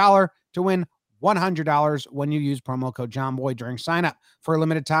 to win $100 when you use promo code JOHNBOY during sign-up. For a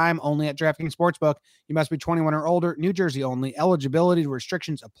limited time, only at DraftKings Sportsbook. You must be 21 or older, New Jersey only. Eligibility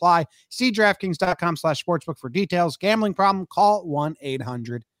restrictions apply. See DraftKings.com/sportsbook for details. Gambling problem? Call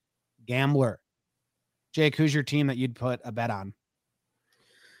 1-800-GAMBLER. Jake, who's your team that you'd put a bet on?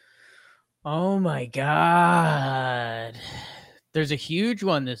 Oh my God. There's a huge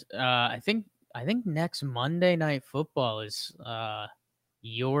one this I think next Monday Night Football is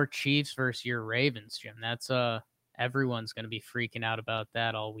your Chiefs versus your Ravens, Jim. That's everyone's going to be freaking out about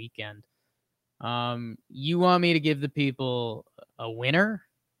that all weekend. You want me to give the people a winner?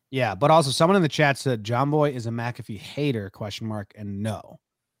 Yeah, but also someone in the chat said John Boy is a McAfee hater, ? And no.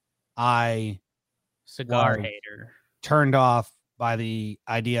 I Cigar hater. Turned off by the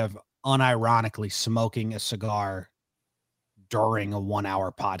idea of unironically smoking a cigar during a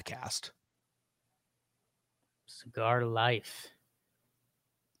 1-hour podcast. Cigar life.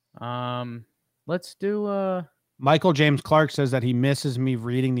 Let's do Michael James Clark says that he misses me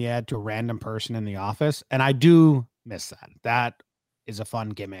reading the ad to a random person in the office, and I do miss that. That is a fun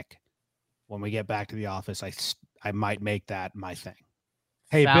gimmick. When we get back to the office, I might make that my thing.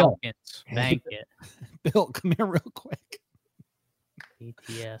 Hey, Falcons. Bill. Thank it. Bill, come here real quick.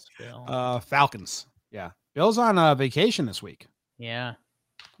 BTS, Bill. Falcons. Yeah. Bill's on vacation this week. Yeah,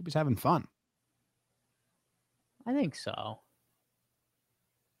 Hope he's having fun. I think so.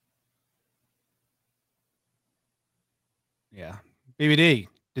 Yeah. BBD,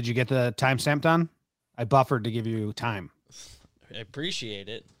 did you get the timestamp done? I buffered to give you time. I appreciate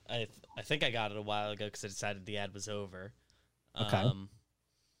it. I think I got it a while ago because I decided the ad was over. Okay.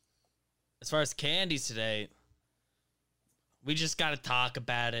 As far as candies today, we just got to talk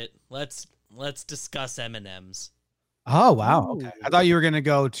about it. Let's discuss M&Ms. Oh, wow. Ooh. Okay. I thought you were going to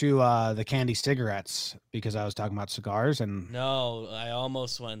go to the candy cigarettes because I was talking about cigars and No, I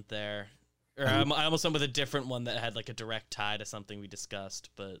almost went there. Or I almost went with a different one that had like a direct tie to something we discussed,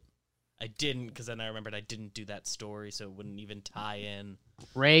 but I didn't because then I remembered I didn't do that story, so it wouldn't even tie in.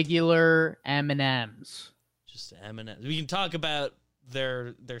 Regular M&Ms. Just M&Ms. We can talk about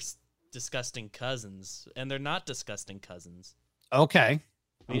their disgusting cousins, and they're not disgusting cousins. okay.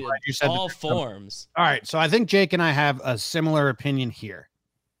 I'm glad you said All that. forms. All right. So I think Jake and I have a similar opinion here.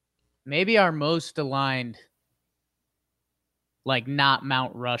 Maybe our most aligned, like not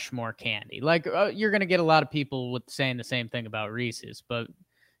Mount Rushmore candy. Like you're gonna get a lot of people with saying the same thing about Reese's, but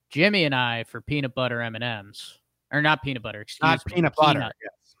Jimmy and I for peanut butter M&Ms, or not peanut butter, excuse Not me, peanut butter.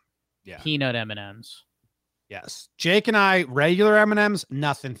 Yes. Yeah. peanut M&Ms. Yes. Jake and I, regular M&Ms,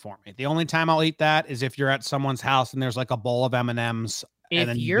 nothing for me. The only time I'll eat that is if you're at someone's house and there's like a bowl of M&Ms. And If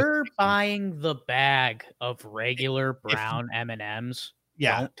then you're buying the bag of regular brown M&Ms,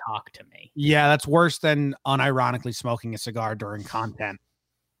 Yeah. don't talk to me. Yeah, that's worse than unironically smoking a cigar during content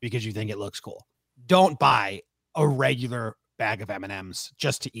because you think it looks cool. Don't buy a regular bag of M&Ms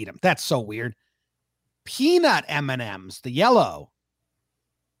just to eat them. That's so weird. Peanut M&Ms, the yellow,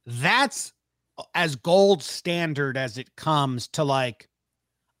 that's as gold standard as it comes to like,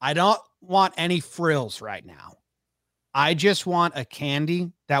 I don't want any frills right now. I just want a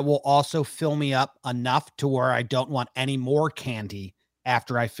candy that will also fill me up enough to where I don't want any more candy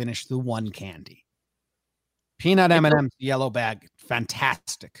after I finish the one candy. Peanut M&M's yellow bag,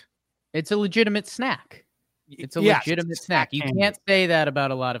 fantastic. It's a legitimate snack. It's a Yes, legitimate it's snack. You candy. can't say that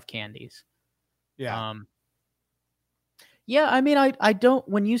about a lot of candies. Yeah. Yeah, I mean, I don't.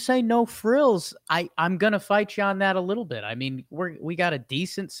 When you say no frills, I'm gonna fight you on that a little bit. I mean, we got a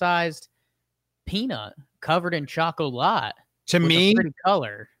decent sized peanut covered in chocolate To with me, a pretty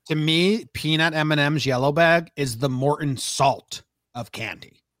color. peanut M&M's yellow bag is the Morton Salt of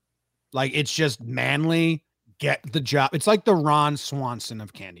candy. Like it's just manly, get the job. It's like the Ron Swanson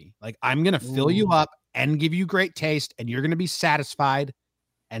of candy. Like I'm gonna fill you Ooh. up and give you great taste, and you're gonna be satisfied,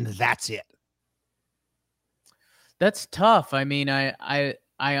 and that's it. That's tough. I mean, I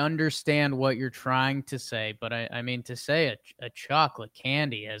understand what you're trying to say, but I mean to say a chocolate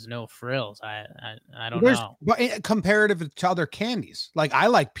candy has no frills. I don't know. But comparative to other candies, like I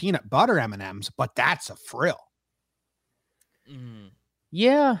like peanut butter M&Ms, but that's a frill. Mm.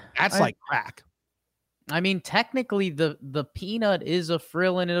 Yeah, That's like crack. I mean, technically, the peanut is a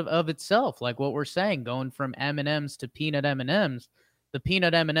frill in and of itself. Like what we're saying, going from M&Ms to peanut M&Ms, the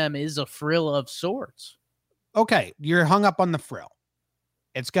peanut M&M is a frill of sorts. Okay, you're hung up on the frill.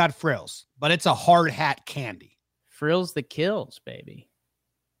 It's got frills, but it's a hard hat candy. Frills the kills, baby,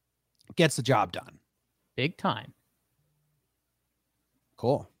 Gets the job done. big time.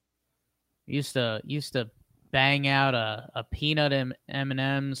 Cool. Used to bang out a peanut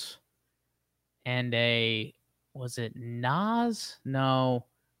M&Ms and a, was it Nas? No.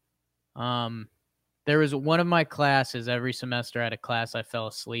 There was one of my classes every semester I had a class I fell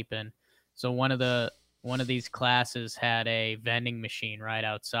asleep in. So one of these classes had a vending machine right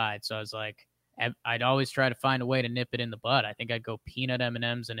outside. So I was like, I'd always try to find a way to nip it in the bud. I think I'd go peanut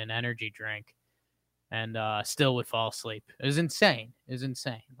M&Ms and an energy drink and still would fall asleep. It was insane.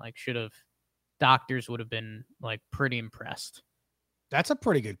 Like doctors would have been like pretty impressed. That's a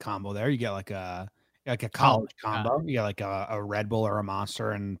pretty good combo there. You get like a college God. combo. You get like a Red Bull or a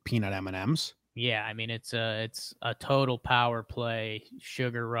Monster and peanut M&Ms. Yeah, I mean it's a total power play,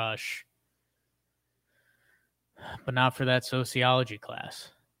 sugar rush, but not for that sociology class.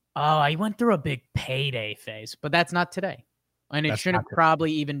 Oh, I went through a big payday phase, but that's not today, and it That's shouldn't not today.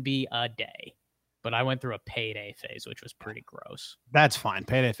 probably even be a day. But I went through a payday phase, which was pretty gross. That's fine.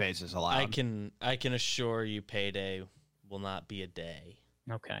 Payday phase is allowed. I can assure you, payday will not be a day.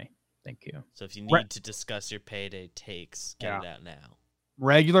 Okay, thank you. So if you Right. need to discuss your payday takes, get it out now.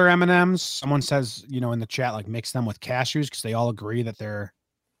 Regular M&Ms, someone says, in the chat, like mix them with cashews because they all agree that they're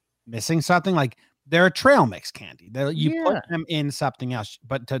missing something. Like they're a trail mix candy. You put Yeah. them in something else.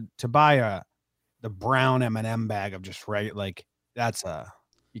 But to buy the brown M&M bag of just right, like that's a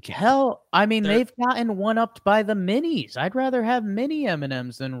You can't. Hell, I mean, They're- they've gotten one-upped by the minis. I'd rather have mini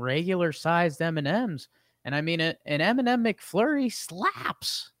M&Ms than regular-sized M&Ms. And I mean, an M&M McFlurry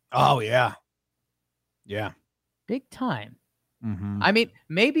slaps Oh yeah. Yeah. big time. Mm-hmm. I mean,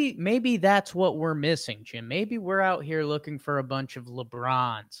 maybe that's what we're missing, Jim. Maybe we're out here looking for a bunch of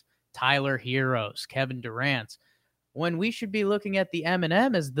LeBrons, Tyler Heroes, Kevin Durant's, when we should be looking at the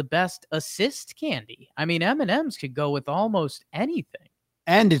M&M as the best assist candy. I mean, M&Ms could go with almost anything,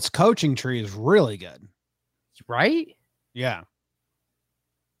 And its coaching tree is really good. right? Yeah.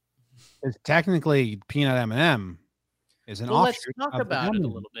 It's technically peanut M&M is an Well, let's offshoot talk of the about it a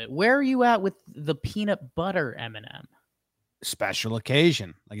M&M. little bit. Where are you at with the peanut butter M&M? Special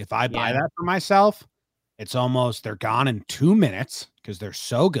occasion. Like if I buy Yeah. that for myself, it's almost they're gone in 2 minutes because they're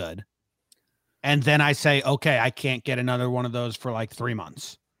so good. And then I say, okay, I can't get another one of those for like 3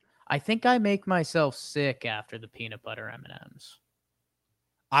 months. I think I make myself sick after the peanut butter M&Ms.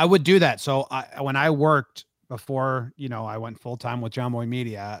 I would do that. So when I worked before, I went full time with John Boy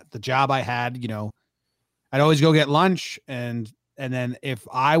Media, the job I had, I'd always go get lunch. And then if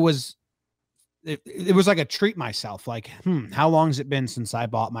I was, it was like a treat myself, like, how long has it been since I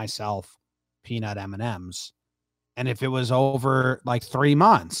bought myself peanut M&Ms? And if it was over like 3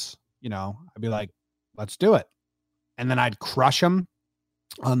 months, I'd be like, let's do it. And then I'd crush them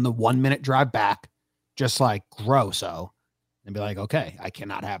on the 1 minute drive back, just like grosso, and be like, okay, I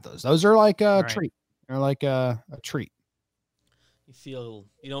cannot have those. Those are like a Right. treat. They're like a treat. You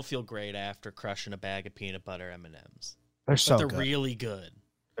don't feel great after crushing a bag of peanut butter M&Ms. They're But so they're good. really good.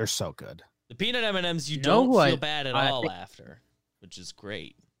 They're so good. The peanut M&Ms you Know don't who feel I- bad at I all think- after, which is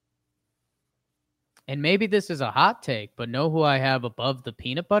great. And maybe this is a hot take, but know who I have above the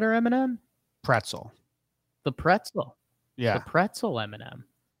peanut butter M&M? Pretzel. The pretzel. Yeah. The pretzel M&M.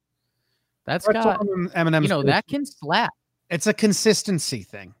 That's Pretzel got, M&Ms. that can slap. It's a consistency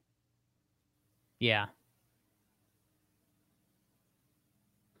thing. Yeah.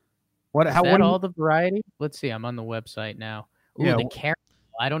 What? Is How? that What? all the variety? Let's see. I'm on the website now. Ooh, Yeah. the caramel.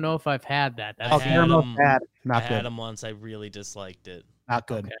 I don't know if I've had that. I That's, had caramel's 'em. bad. I Not had good. them once. I really disliked it. Not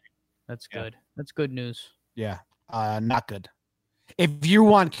good. Okay. That's Yeah. good. That's good news. Yeah. Not good. If you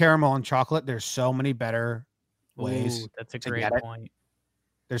want caramel and chocolate, there's so many better ways. Ooh, that's a to great get it. point.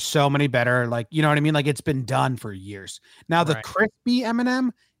 There's so many better, like, you know what I mean? Like it's been done for years. Now the Right. crispy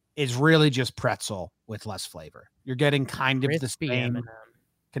M&M is really just pretzel with less flavor. You're getting kind of the Crispy same M&M.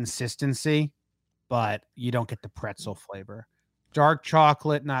 consistency, but you don't get the pretzel flavor. Dark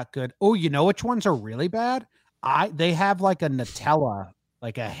chocolate, not good. Oh, you know which ones are really bad? They have like a Nutella,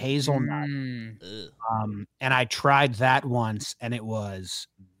 like a hazelnut. Mm. Ugh. And I tried that once and it was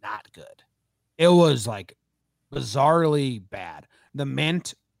not good. It was like bizarrely bad. The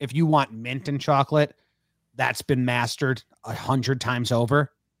mint, if you want mint and chocolate, that's been mastered 100 times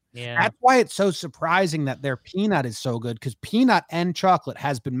over. Yeah. That's why it's so surprising that their peanut is so good, because peanut and chocolate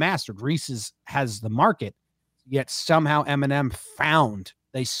has been mastered. Reese's has the market, yet somehow M&M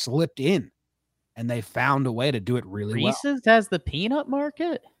they slipped in and they found a way to do it really well. Reese's has the peanut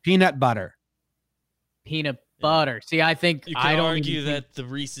market? Peanut butter. Peanut butter. See, I think You I can don't argue even think- that the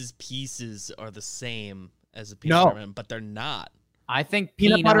Reese's Pieces are the same as a peanut butter M&M, but they're not. I think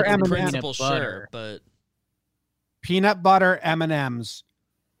Peanut butter and M&M. peanut Principle, butter. sure, but Peanut butter M&Ms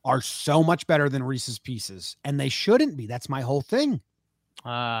are so much better than Reese's Pieces, and they shouldn't be. That's my whole thing.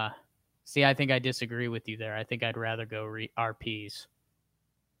 See, I think I disagree with you there. I think I'd rather go RPs.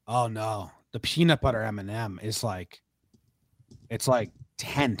 Oh no, the peanut butter M&M is like, it's like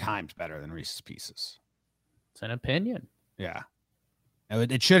 10 times better than Reese's Pieces. It's an opinion. Yeah,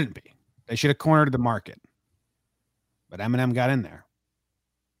 it shouldn't be. They should have cornered the market, but M&M got in there.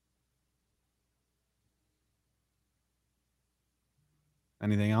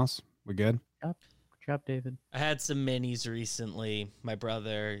 Anything else? We good? Good job, David. I had some minis recently. My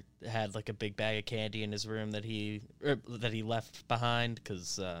brother had like a big bag of candy in his room that he left behind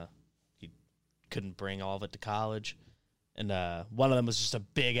because he couldn't bring all of it to college, and one of them was just a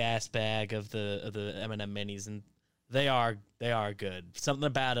big ass bag of the M&M minis, and they are good. Something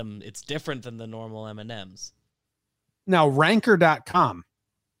about them, it's different than the normal M&Ms. Now, ranker.com,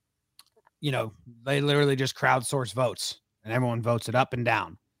 they literally just crowdsource votes and everyone votes it up and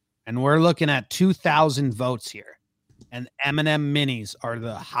down. And we're looking at 2,000 votes here. And M&M minis are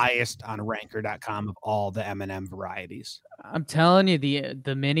the highest on ranker.com of all the M&M varieties. I'm telling you,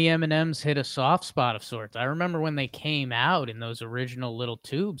 the mini M&Ms hit a soft spot of sorts. I remember when they came out in those original little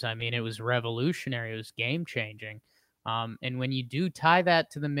tubes. I mean, it was revolutionary. It was game changing. And when you do tie that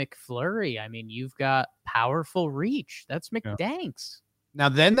to the McFlurry, I mean, you've got powerful reach. That's McDanks. Now,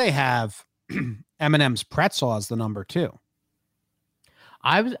 then they have M&M's pretzel as the number 2.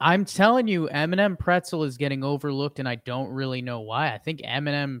 I'm telling you, M&M pretzel is getting overlooked, and I don't really know why. I think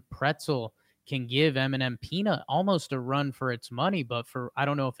M&M pretzel can give M&M peanut almost a run for its money, but I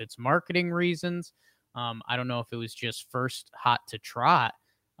don't know if it's marketing reasons. I don't know if it was just first hot to trot.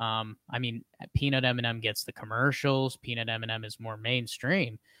 I mean, peanut M&M gets the commercials. Peanut M&M is more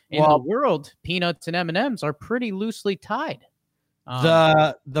mainstream. In the world, peanuts and M&Ms are pretty loosely tied.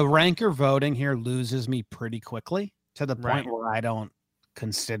 The ranker voting here loses me pretty quickly to the point where I don't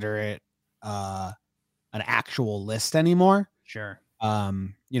consider it an actual list anymore. Sure.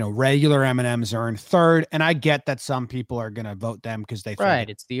 Regular M&Ms are in third, and I get that some people are going to vote them because they think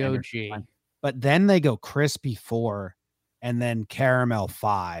it's the OG. But then they go crispy 4 and then caramel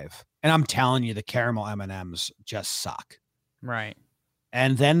 5. And I'm telling you, the caramel M&Ms just suck. Right.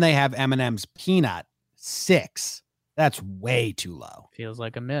 And then they have M&M's peanut 6. That's way too low. Feels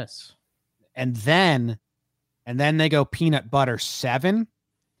like a miss. And then they go peanut butter 7,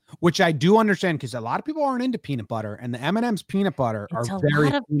 which I do understand because a lot of people aren't into peanut butter, and the M&M's peanut butter it's are a very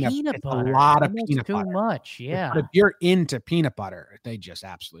lot of peanut butter. A lot of Almost peanut too butter. much, yeah. But if you're into peanut butter, they just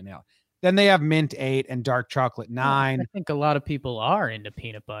absolutely nail it. Then they have mint 8 and dark chocolate 9. I think a lot of people are into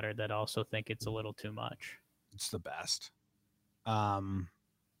peanut butter that also think it's a little too much. It's the best. And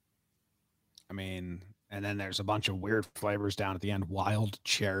then there's a bunch of weird flavors down at the end. Wild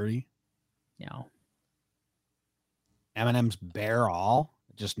cherry. Yeah. M&M's Bear All.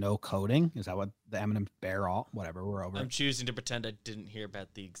 Just no coating. Is that what the M&M's Bear All? Whatever. We're over. I'm choosing to pretend I didn't hear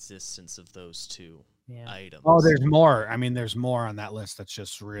about the existence of those two items. Oh, there's more. I mean, there's more on that list. That's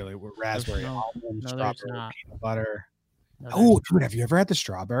just really raspberry, almond, strawberry, peanut butter. Dude, have you ever had the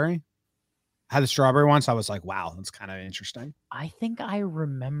strawberry? I had the strawberry once. I was like, wow, that's kind of interesting. I think I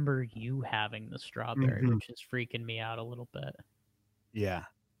remember you having the strawberry, which is freaking me out a little bit. Yeah.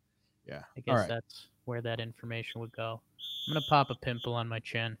 I guess that's where that information would go. I'm gonna pop a pimple on my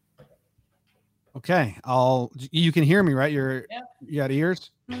chin. Okay, you can hear me, right? You got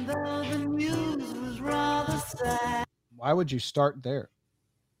ears? Why would you start there?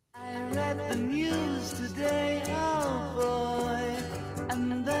 I read the news today, oh boy,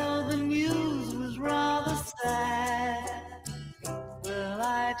 and though the news was rather sad, well,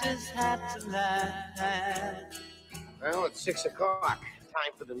 I just had to laugh. Well, it's 6 o'clock.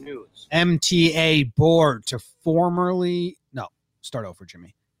 Time for the news. MTA board to formally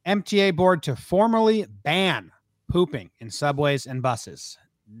ban pooping in subways and buses.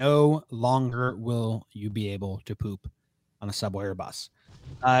 No longer will you be able to poop on a subway or bus.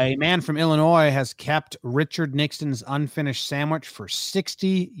 A man from Illinois has kept Richard Nixon's unfinished sandwich for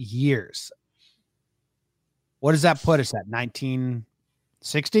 60 years. What does that put us at?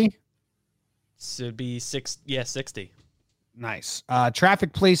 1960? Should be 60. Nice.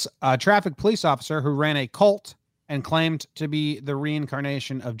 Traffic police officer who ran a cult and claimed to be the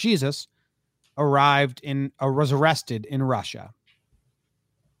reincarnation of Jesus was arrested in Russia.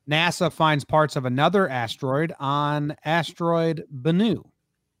 NASA finds parts of another asteroid on asteroid Bennu.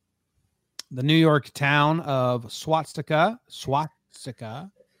 The New York town of Swastika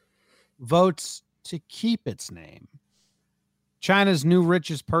votes to keep its name. China's new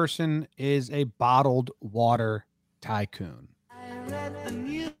richest person is a bottled water tycoon. I read the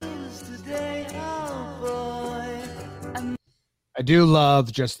news today, oh boy. I do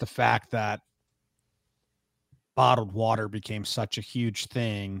love just the fact that bottled water became such a huge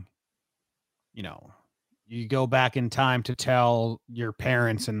thing. You go back in time to tell your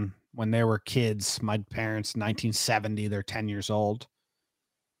parents, and when they were kids, my parents, 1970, they're 10 years old.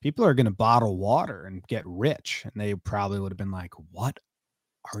 People are going to bottle water and get rich. And they probably would have been like, what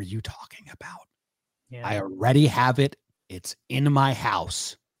are you talking about? Yeah. I already have it. It's in my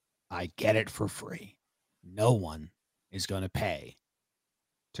house. I get it for free. No one is going to pay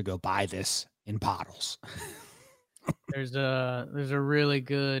to go buy this in bottles. There's a really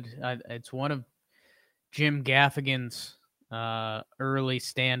good. It's one of Jim Gaffigan's early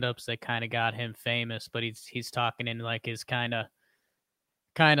stand-ups that kind of got him famous, but he's talking in like his kind of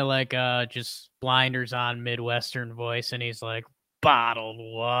like just blinders on Midwestern voice, and he's like, bottled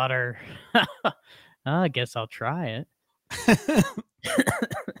water. I guess I'll try it.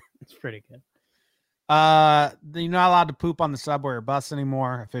 It's pretty good. You're not allowed to poop on the subway or bus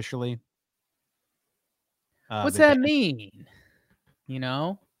anymore officially. What's that mean?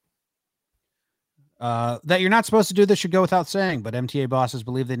 That you're not supposed to do this should go without saying, but MTA bosses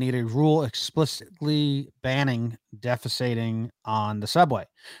believe they need a rule explicitly banning defecating on the subway.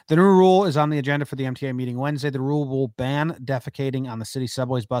 The new rule is on the agenda for the MTA meeting Wednesday. The rule will ban defecating on the city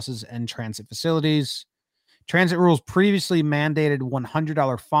subways, buses, and transit facilities. Transit rules previously mandated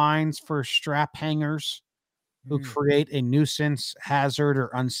 $100 fines for strap hangers who create a nuisance, hazard,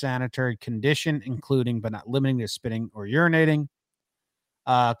 or unsanitary condition, including but not limiting to spitting or urinating.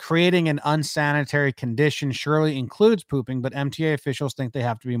 Creating an unsanitary condition surely includes pooping, but MTA officials think they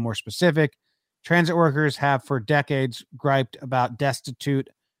have to be more specific. Transit workers have for decades griped about destitute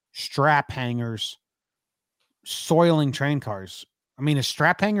strap hangers soiling train cars. I mean, is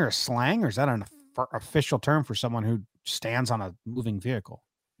strap hanger a slang, or is that an official term for someone who stands on a moving vehicle?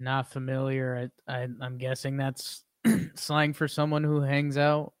 Not familiar. I'm guessing that's slang for someone who hangs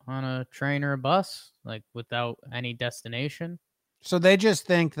out on a train or a bus, like without any destination. So they just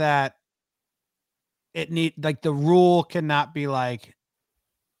think that the rule cannot be like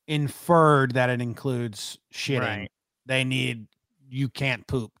inferred that it includes shitting. Right. You can't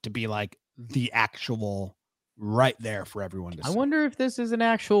poop to be like the actual right there for everyone to see. I wonder if this is an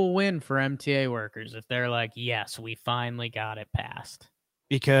actual win for MTA workers, if they're like, yes, we finally got it passed.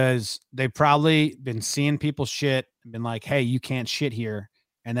 Because they've probably been seeing people shit and been like, hey, you can't shit here.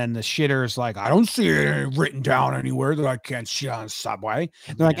 And then the shitter's like, I don't see it written down anywhere that I can't shit on a subway.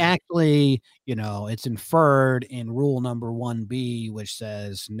 They're like, actually, it's inferred in rule number 1B, which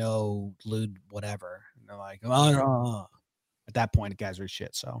says no lewd whatever. And they're like, oh. At that point, the guys are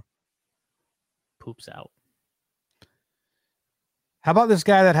shit. So poops out. How about this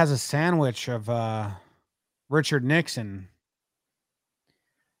guy that has a sandwich of Richard Nixon?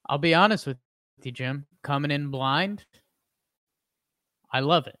 I'll be honest with you, Jim. Coming in blind, I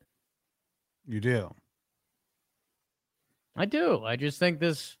love it. You do? I do. I just think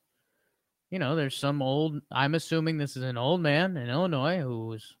this, there's some I'm assuming this is an old man in Illinois who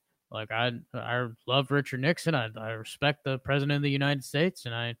was like, I love Richard Nixon. I respect the president of the United States,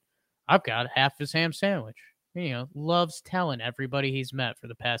 and I've got half his ham sandwich. Loves telling everybody he's met for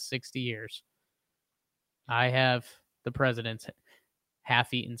the past 60 years. I have the president's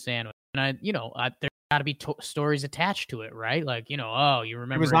half-eaten sandwich. And there got to be stories attached to it, right? Like, you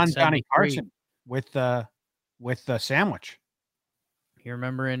remember it was on Johnny Carson with the sandwich. You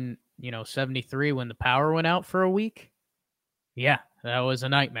remember in 73 when the power went out for a week? Yeah, that was a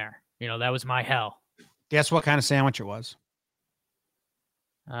nightmare. That was my hell. Guess what kind of sandwich it was?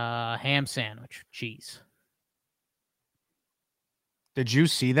 Ham sandwich, cheese. Did you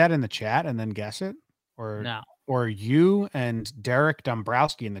see that in the chat and then guess it? Or no? Or you and Derek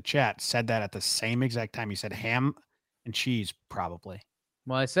Dombrowski in the chat said that at the same exact time. You said ham and cheese, probably.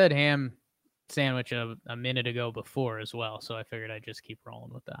 Well, I said ham sandwich a minute ago before as well, so I figured I'd just keep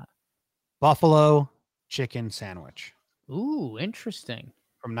rolling with that. Buffalo chicken sandwich. Ooh, interesting.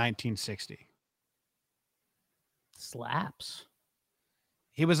 From 1960. Slaps.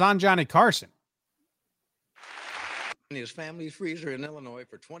 He was on Johnny Carson. In his family's freezer in Illinois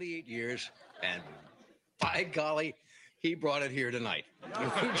for 28 years, and by golly, he brought it here tonight.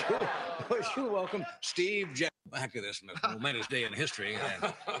 Would you welcome Steve Jackson back to this momentous day in history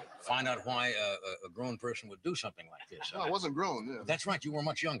and find out why a grown person would do something like this? No, I wasn't grown. Yeah. That's right. You were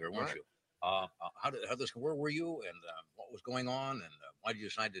much younger, weren't Right. you? Where were you, and what was going on, and why did you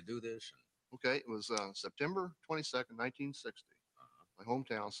decide to do this? Okay, it was September 22nd, 1960. My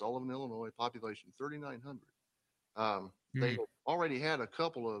hometown, Sullivan, Illinois, population 3,900. They already had a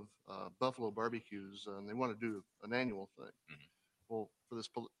couple of buffalo barbecues, and they want to do an annual thing. Well, for this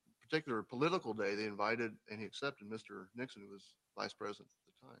particular political day, they invited, and he accepted Mr. Nixon, who was vice president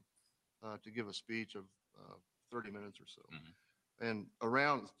at the time, to give a speech of 30 minutes or so. And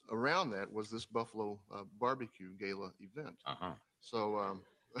around that was this buffalo barbecue gala event. So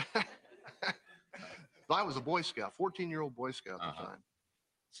I was a Boy Scout, 14-year-old Boy Scout at the time.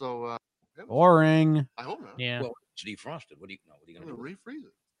 So boring. I hope not. Yeah. Well, it's defrosted. What are you going to do? Refreeze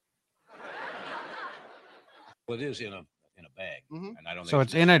it. Well, it is in a bag, and I don't. So think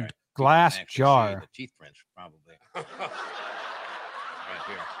it's in a necessary. glass You can actually see jar. the teeth prints, probably. Right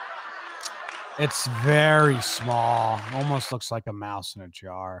here. It's very small. Almost looks like a mouse in a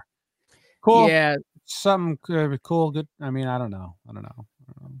jar. Cool. Yeah. Something cool. Good. I mean, I don't know.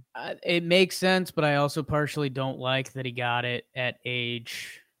 It makes sense, but I also partially don't like that he got it at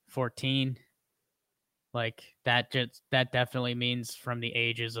age 14. Like that definitely means from the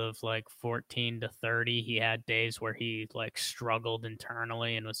ages of like 14 to 30, he had days where he like struggled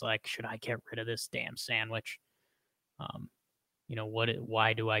internally and was like, should I get rid of this damn sandwich?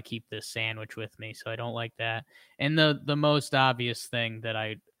 Why do I keep this sandwich with me? So I don't like that. And the most obvious thing that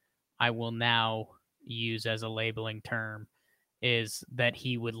I will now use as a labeling term is that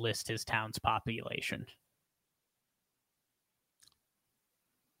he would list his town's population.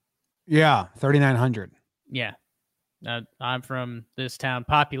 Yeah, 3,900. Yeah. I'm from this town,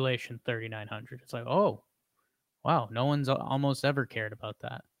 population 3,900. It's like, oh, wow, no one's almost ever cared about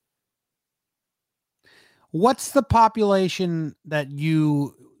that. What's the population that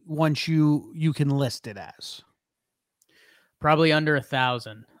you can list it as? Probably under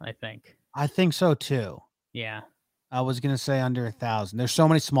 1,000, I think. I think so too. Yeah. I was going to say under 1,000. There's so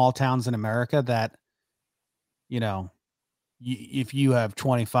many small towns in America that, you know, if you have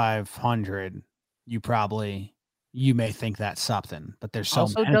 2,500, you may think that's something, but there's so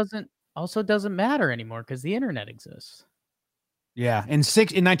many. doesn't matter anymore because the internet exists. Yeah. In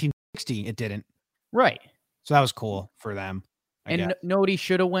 1960, it didn't. Right. So that was cool for them. And know what he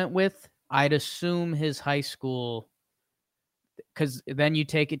should have went with? I'd assume his high school, because then you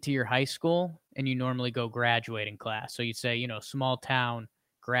take it to your high school and you normally go graduating class. So you'd say, you know, small town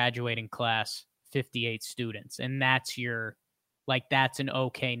graduating class, 58 students. And that's that's an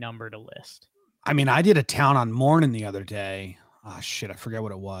okay number to list. I mean, I did a town on Morning the other day. Oh, shit. I forget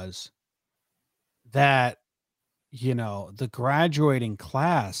what it was. That, you know, the graduating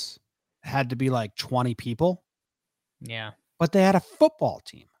class had to be like 20 people. Yeah. But they had a football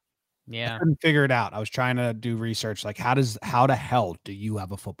team. Yeah. I couldn't figure it out. I was trying to do research. Like, how the hell do you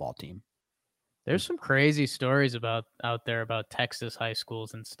have a football team? There's some crazy stories out there about Texas high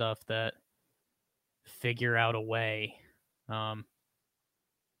schools and stuff that figure out a way. I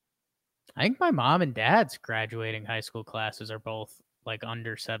think my mom and dad's graduating high school classes are both like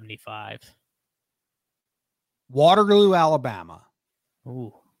under 75. Waterloo, Alabama.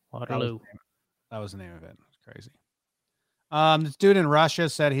 Ooh, Waterloo. That was the name of it. It's crazy. This dude in Russia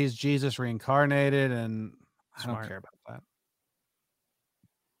said he's Jesus reincarnated, and I don't care about that.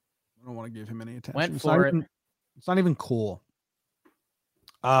 I don't want to give him any attention. It's not even cool.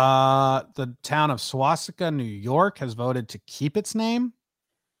 The town of Swastika, New York, has voted to keep its name.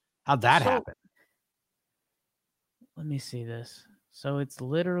 How'd that happen? Let me see this. So it's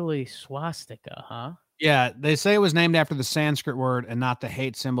literally swastika, huh? Yeah, they say it was named after the Sanskrit word and not the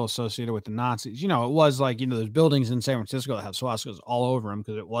hate symbol associated with the Nazis. You know, it was like, you know, there's buildings in San Francisco that have swastikas all over them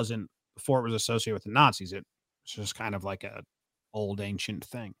because it wasn't, before it was associated with the Nazis. It's just kind of like a old ancient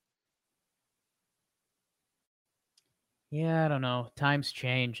thing. Yeah, I don't know. Times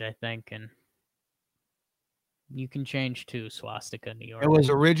change, I think, and you can change to swastika, New York. It was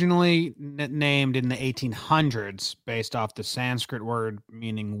originally named in the 1800s based off the Sanskrit word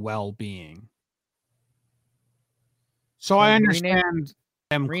meaning well-being. So I understand.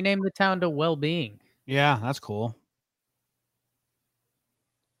 Rename the town to Well-Being. Yeah, that's cool.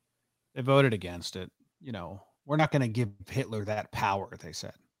 They voted against it. You know, we're not going to give Hitler that power, they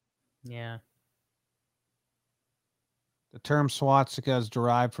said. Yeah. The term swastika is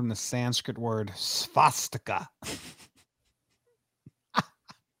derived from the Sanskrit word svastika.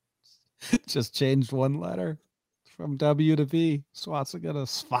 Just changed one letter from W to V. Swastika to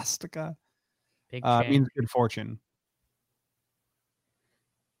svastika. Big means good fortune.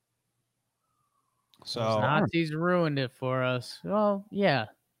 So those Nazis ruined it for us. Well, yeah.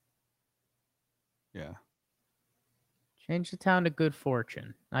 Yeah. Change the town to Good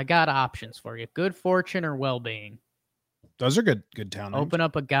Fortune. I got options for you. Good Fortune or Well-Being. Those are good town names. Open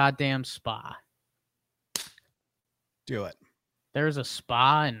up a goddamn spa. Do it. There's a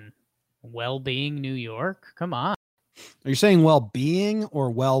spa in Well-Being, New York? Come on. Are you saying well-being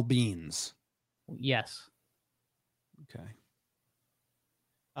or well-beans? Yes. Okay.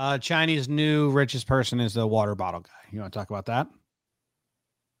 Chinese new richest person is the water bottle guy. You want to talk about that?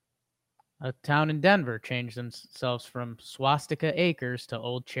 A town in Denver changed themselves from Swastika Acres to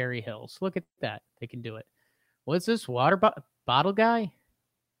Old Cherry Hills. Look at that. They can do it. What's this water bottle guy?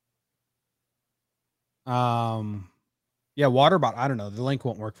 Yeah, water bottle. I don't know. The link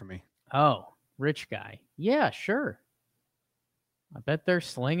won't work for me. Oh, rich guy. Yeah, sure. I bet they're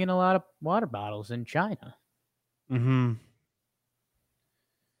slinging a lot of water bottles in China. Mm-hmm.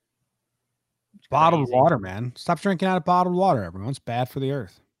 Bottled water, man. Stop drinking out of bottled water, everyone. It's bad for the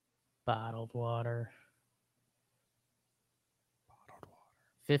earth. Bottled water.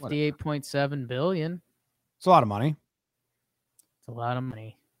 58.7 billion. It's a lot of money. It's a lot of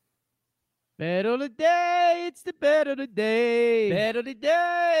money. Better the day, it's the better the day. Better the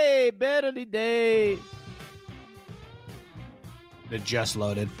day, better the day. It just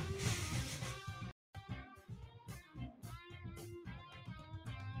loaded.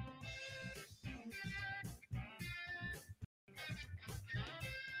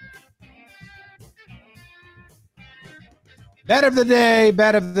 Bet of the day,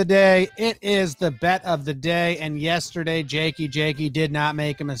 bet of the day. It is the bet of the day. And yesterday, Jakey did not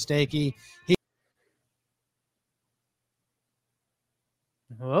make a mistake.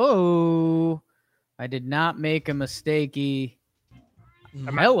 Oh, I did not make a mistake.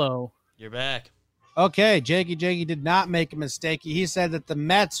 Hello. You're back. Okay, Jakey did not make a mistake. He said that the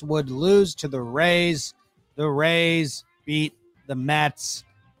Mets would lose to the Rays. The Rays beat the Mets.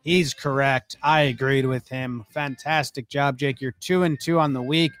 He's correct. I agreed with him. Fantastic job, Jake. You're 2-2 on the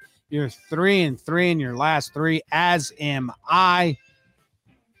week. You're 3-3 in your last three, as am I.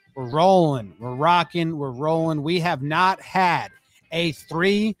 We're rolling. We're rocking. We're rolling. We have not had a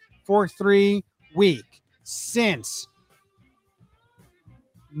 3-for-3 week since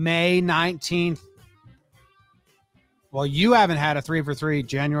May 19th. Well, you haven't had a 3-for-3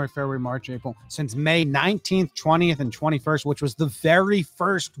 January, February, March, April since May 19th, 20th, and 21st, which was the very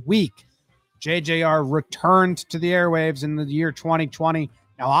first week JJR returned to the airwaves in the year 2020.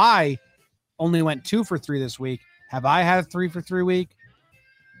 Now, I only went 2-for-3 this week. Have I had a 3-for-3 week?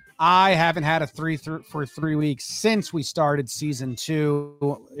 I haven't had a 3-for-3 week since we started season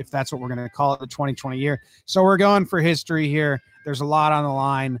 2, if that's what we're going to call it, the 2020 year. So we're going for history here. There's a lot on the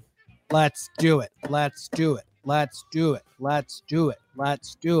line. Let's do it. Let's do it. Let's do it. Let's do it.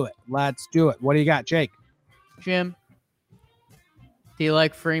 Let's do it. Let's do it. What do you got, Jake? Jim, do you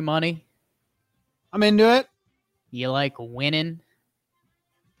like free money? I'm into it. You like winning?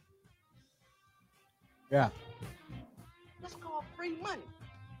 Yeah. Let's call free money.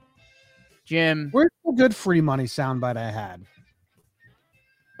 Jim, Where's the good free money soundbite I had?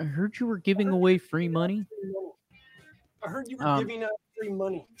 I heard you were giving away free money. I heard you were giving out free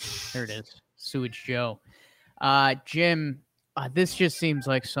money. There it is. Sewage Joe. Jim, this just seems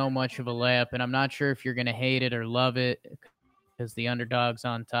like so much of a layup, and I'm not sure if you're going to hate it or love it because the underdog's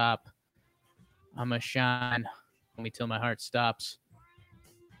on top. I'm going to shine. Let me till my heart stops.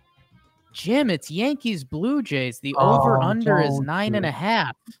 Jim, it's Yankees Blue Jays. The over-under is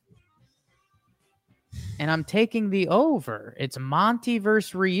 9.5. And I'm taking the over. It's Monty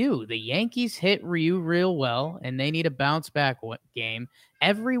versus Ryu. The Yankees hit Ryu real well, and they need a bounce-back game.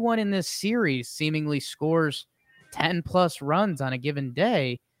 Everyone in this series seemingly scores 10-plus runs on a given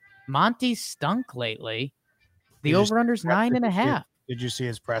day. Monty stunk lately. The over-under's 9.5. Did you see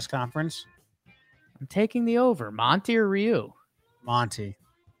his press conference? I'm taking the over. Monty or Ryu? Monty.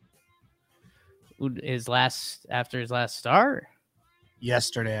 After his last start?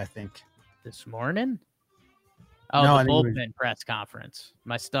 Yesterday, I think. This morning? Oh, No, the I think it bullpen press conference.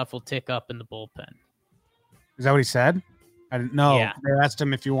 My stuff will tick up in the bullpen. Is that what he said? I didn't know. Yeah. They asked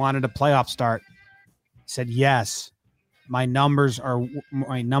him if he wanted a playoff start. He said, yes. My numbers are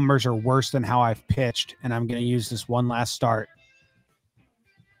worse than how I've pitched, and I'm going to use this one last start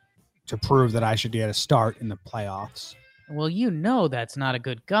to prove that I should get a start in the playoffs. Well, you know that's not a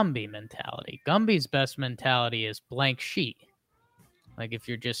good Gumby mentality. Gumby's best mentality is blank sheet. Like if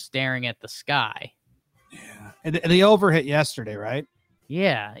you're just staring at the sky. Yeah. And the over hit yesterday, right?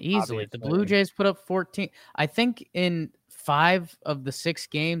 Yeah, easily. The Blue Obviously. Jays put up 14. I think in 5 of the 6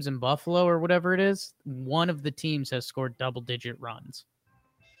 games in Buffalo or whatever it is, one of the teams has scored double-digit runs.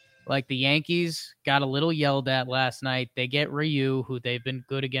 Like the Yankees got a little yelled at last night. They get Ryu, who they've been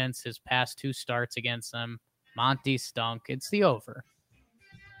good against his past 2 starts against them. Monty stunk. It's the over.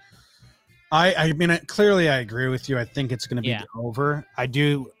 I mean, clearly I agree with you. I think it's going to be Yeah. the over. I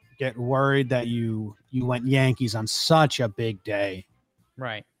do get worried that you went Yankees on such a big day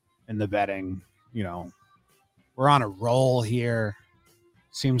Right. in the betting. You know, we're on a roll here.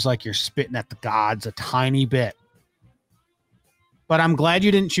 Seems like you're spitting at the gods a tiny bit. But I'm glad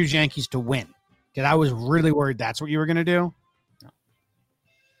you didn't choose Yankees to win, because I was really worried that's what you were going to do. No.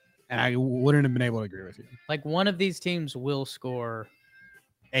 And I wouldn't have been able to agree with you. Like one of these teams will score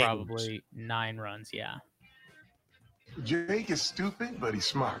 8 probably 9 runs. Yeah. Jake is stupid, but he's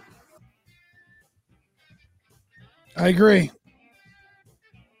smart. I agree.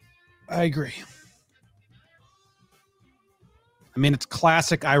 I mean, it's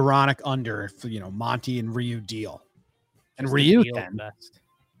classic ironic under for, Monty and Ryu deal. And Just the Ryu deal then. best.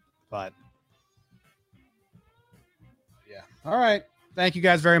 But yeah. All right. Thank you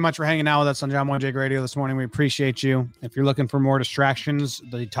guys very much for hanging out with us on John One Jake Radio this morning. We appreciate you. If you're looking for more distractions,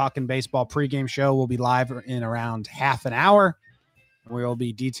 the Talkin' Baseball pregame show will be live in around half an hour. We will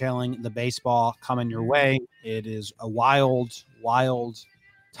be detailing the baseball coming your way. It is a wild, wild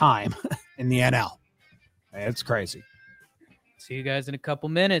time in the NL. It's crazy. See you guys in a couple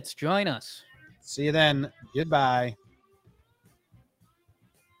minutes. Join us. See you then. Goodbye.